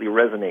completely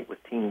resonate with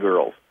teen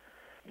girls.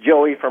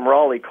 Joey from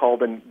Raleigh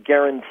called and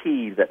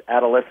guaranteed that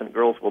adolescent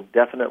girls will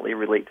definitely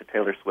relate to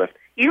Taylor Swift.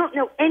 You don't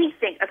know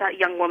anything about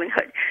young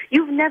womanhood.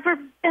 You've never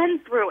been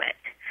through it.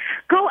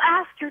 Go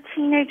ask your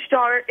teenage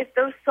daughter if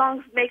those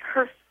songs make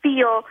her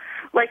feel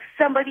like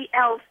somebody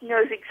else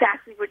knows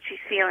exactly what she's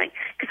feeling,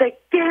 because I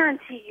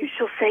guarantee you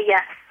she'll say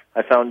yes.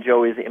 I found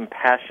Joey's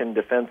impassioned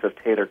defense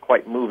of Taylor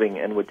quite moving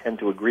and would tend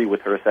to agree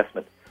with her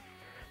assessment.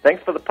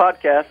 Thanks for the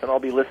podcast, and I'll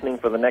be listening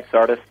for the next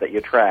artist that you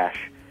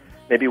trash.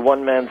 Maybe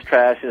one man's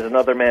trash is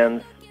another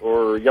man's,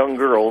 or young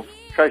girl's,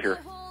 treasure.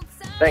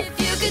 Thanks.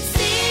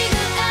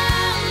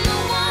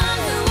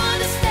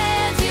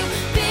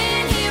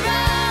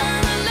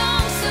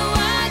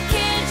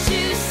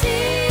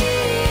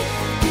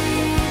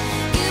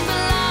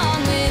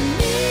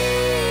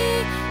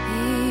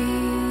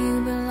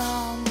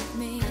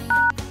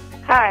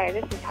 Hi,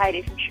 this is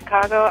Heidi from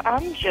Chicago.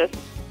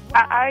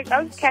 I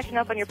was catching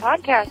up on your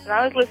podcast, and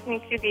I was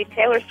listening to the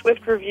Taylor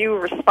Swift review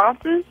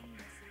responses.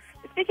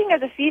 Speaking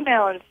as a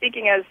female and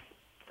speaking as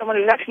someone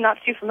who's actually not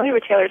too familiar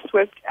with Taylor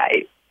Swift,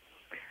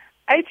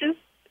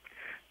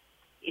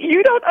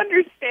 you don't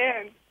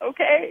understand,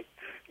 okay?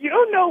 You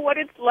don't know what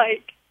it's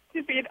like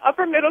to be an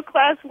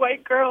upper-middle-class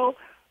white girl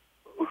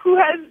who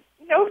has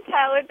no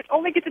talent, but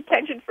only gets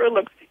attention for her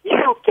looks. You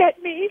don't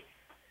get me.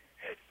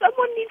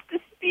 Someone needs to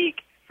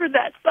speak for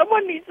that.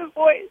 Someone needs a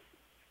voice.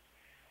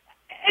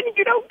 And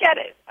you don't get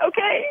it,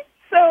 okay?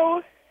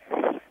 So,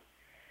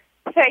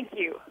 thank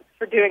you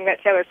for doing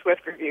that Taylor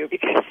Swift review,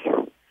 because,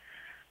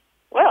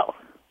 well,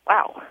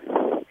 wow.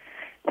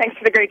 Thanks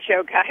for the great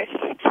show, guys.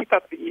 Keep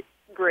up the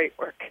great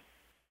work.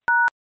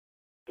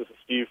 This is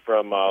Steve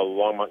from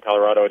Longmont,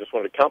 Colorado. I just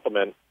wanted to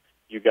compliment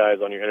you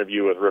guys on your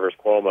interview with Rivers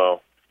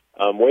Cuomo.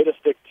 Way to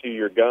stick to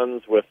your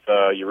guns with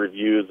your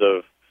reviews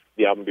of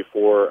the album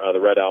before the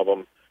Red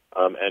Album,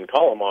 and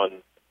call him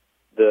on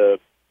the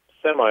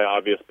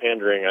semi-obvious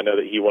pandering. I know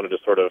that he wanted to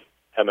sort of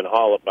hem and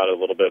haw about it a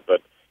little bit,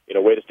 but,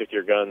 way to stick to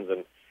your guns.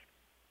 And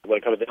when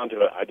it comes down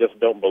to it, I just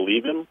don't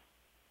believe him,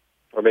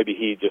 or maybe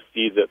he just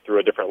sees it through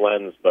a different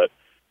lens, but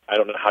I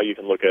don't know how you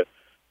can look at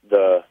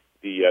the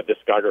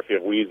discography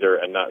of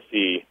Weezer and not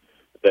see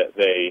that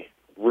they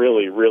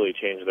really, really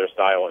changed their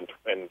style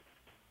and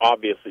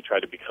obviously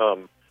tried to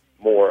become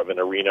more of an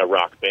arena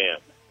rock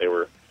band. They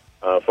were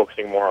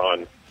focusing more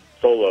on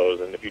solos,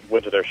 and if you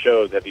went to their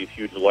shows, they had these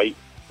huge light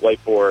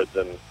boards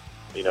and,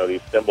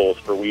 these symbols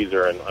for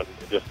Weezer, and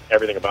just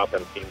everything about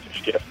them seemed to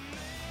shift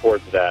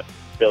towards that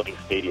filling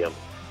stadium.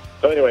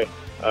 So anyway,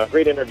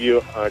 great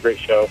interview, great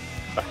show.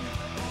 Bye.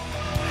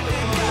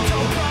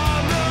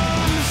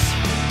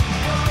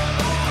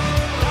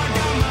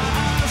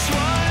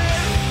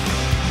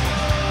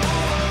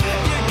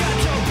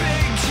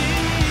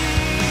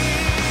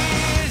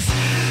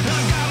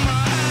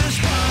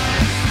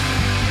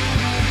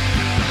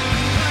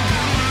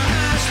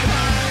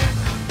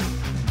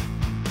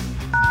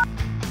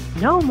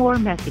 No more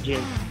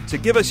messages. To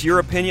give us your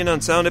opinion on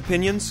Sound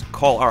Opinions,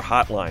 call our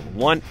hotline,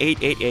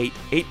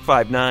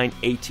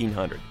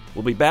 1-888-859-1800.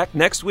 We'll be back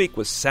next week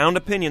with Sound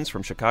Opinions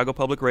from Chicago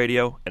Public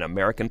Radio and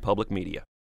American Public Media.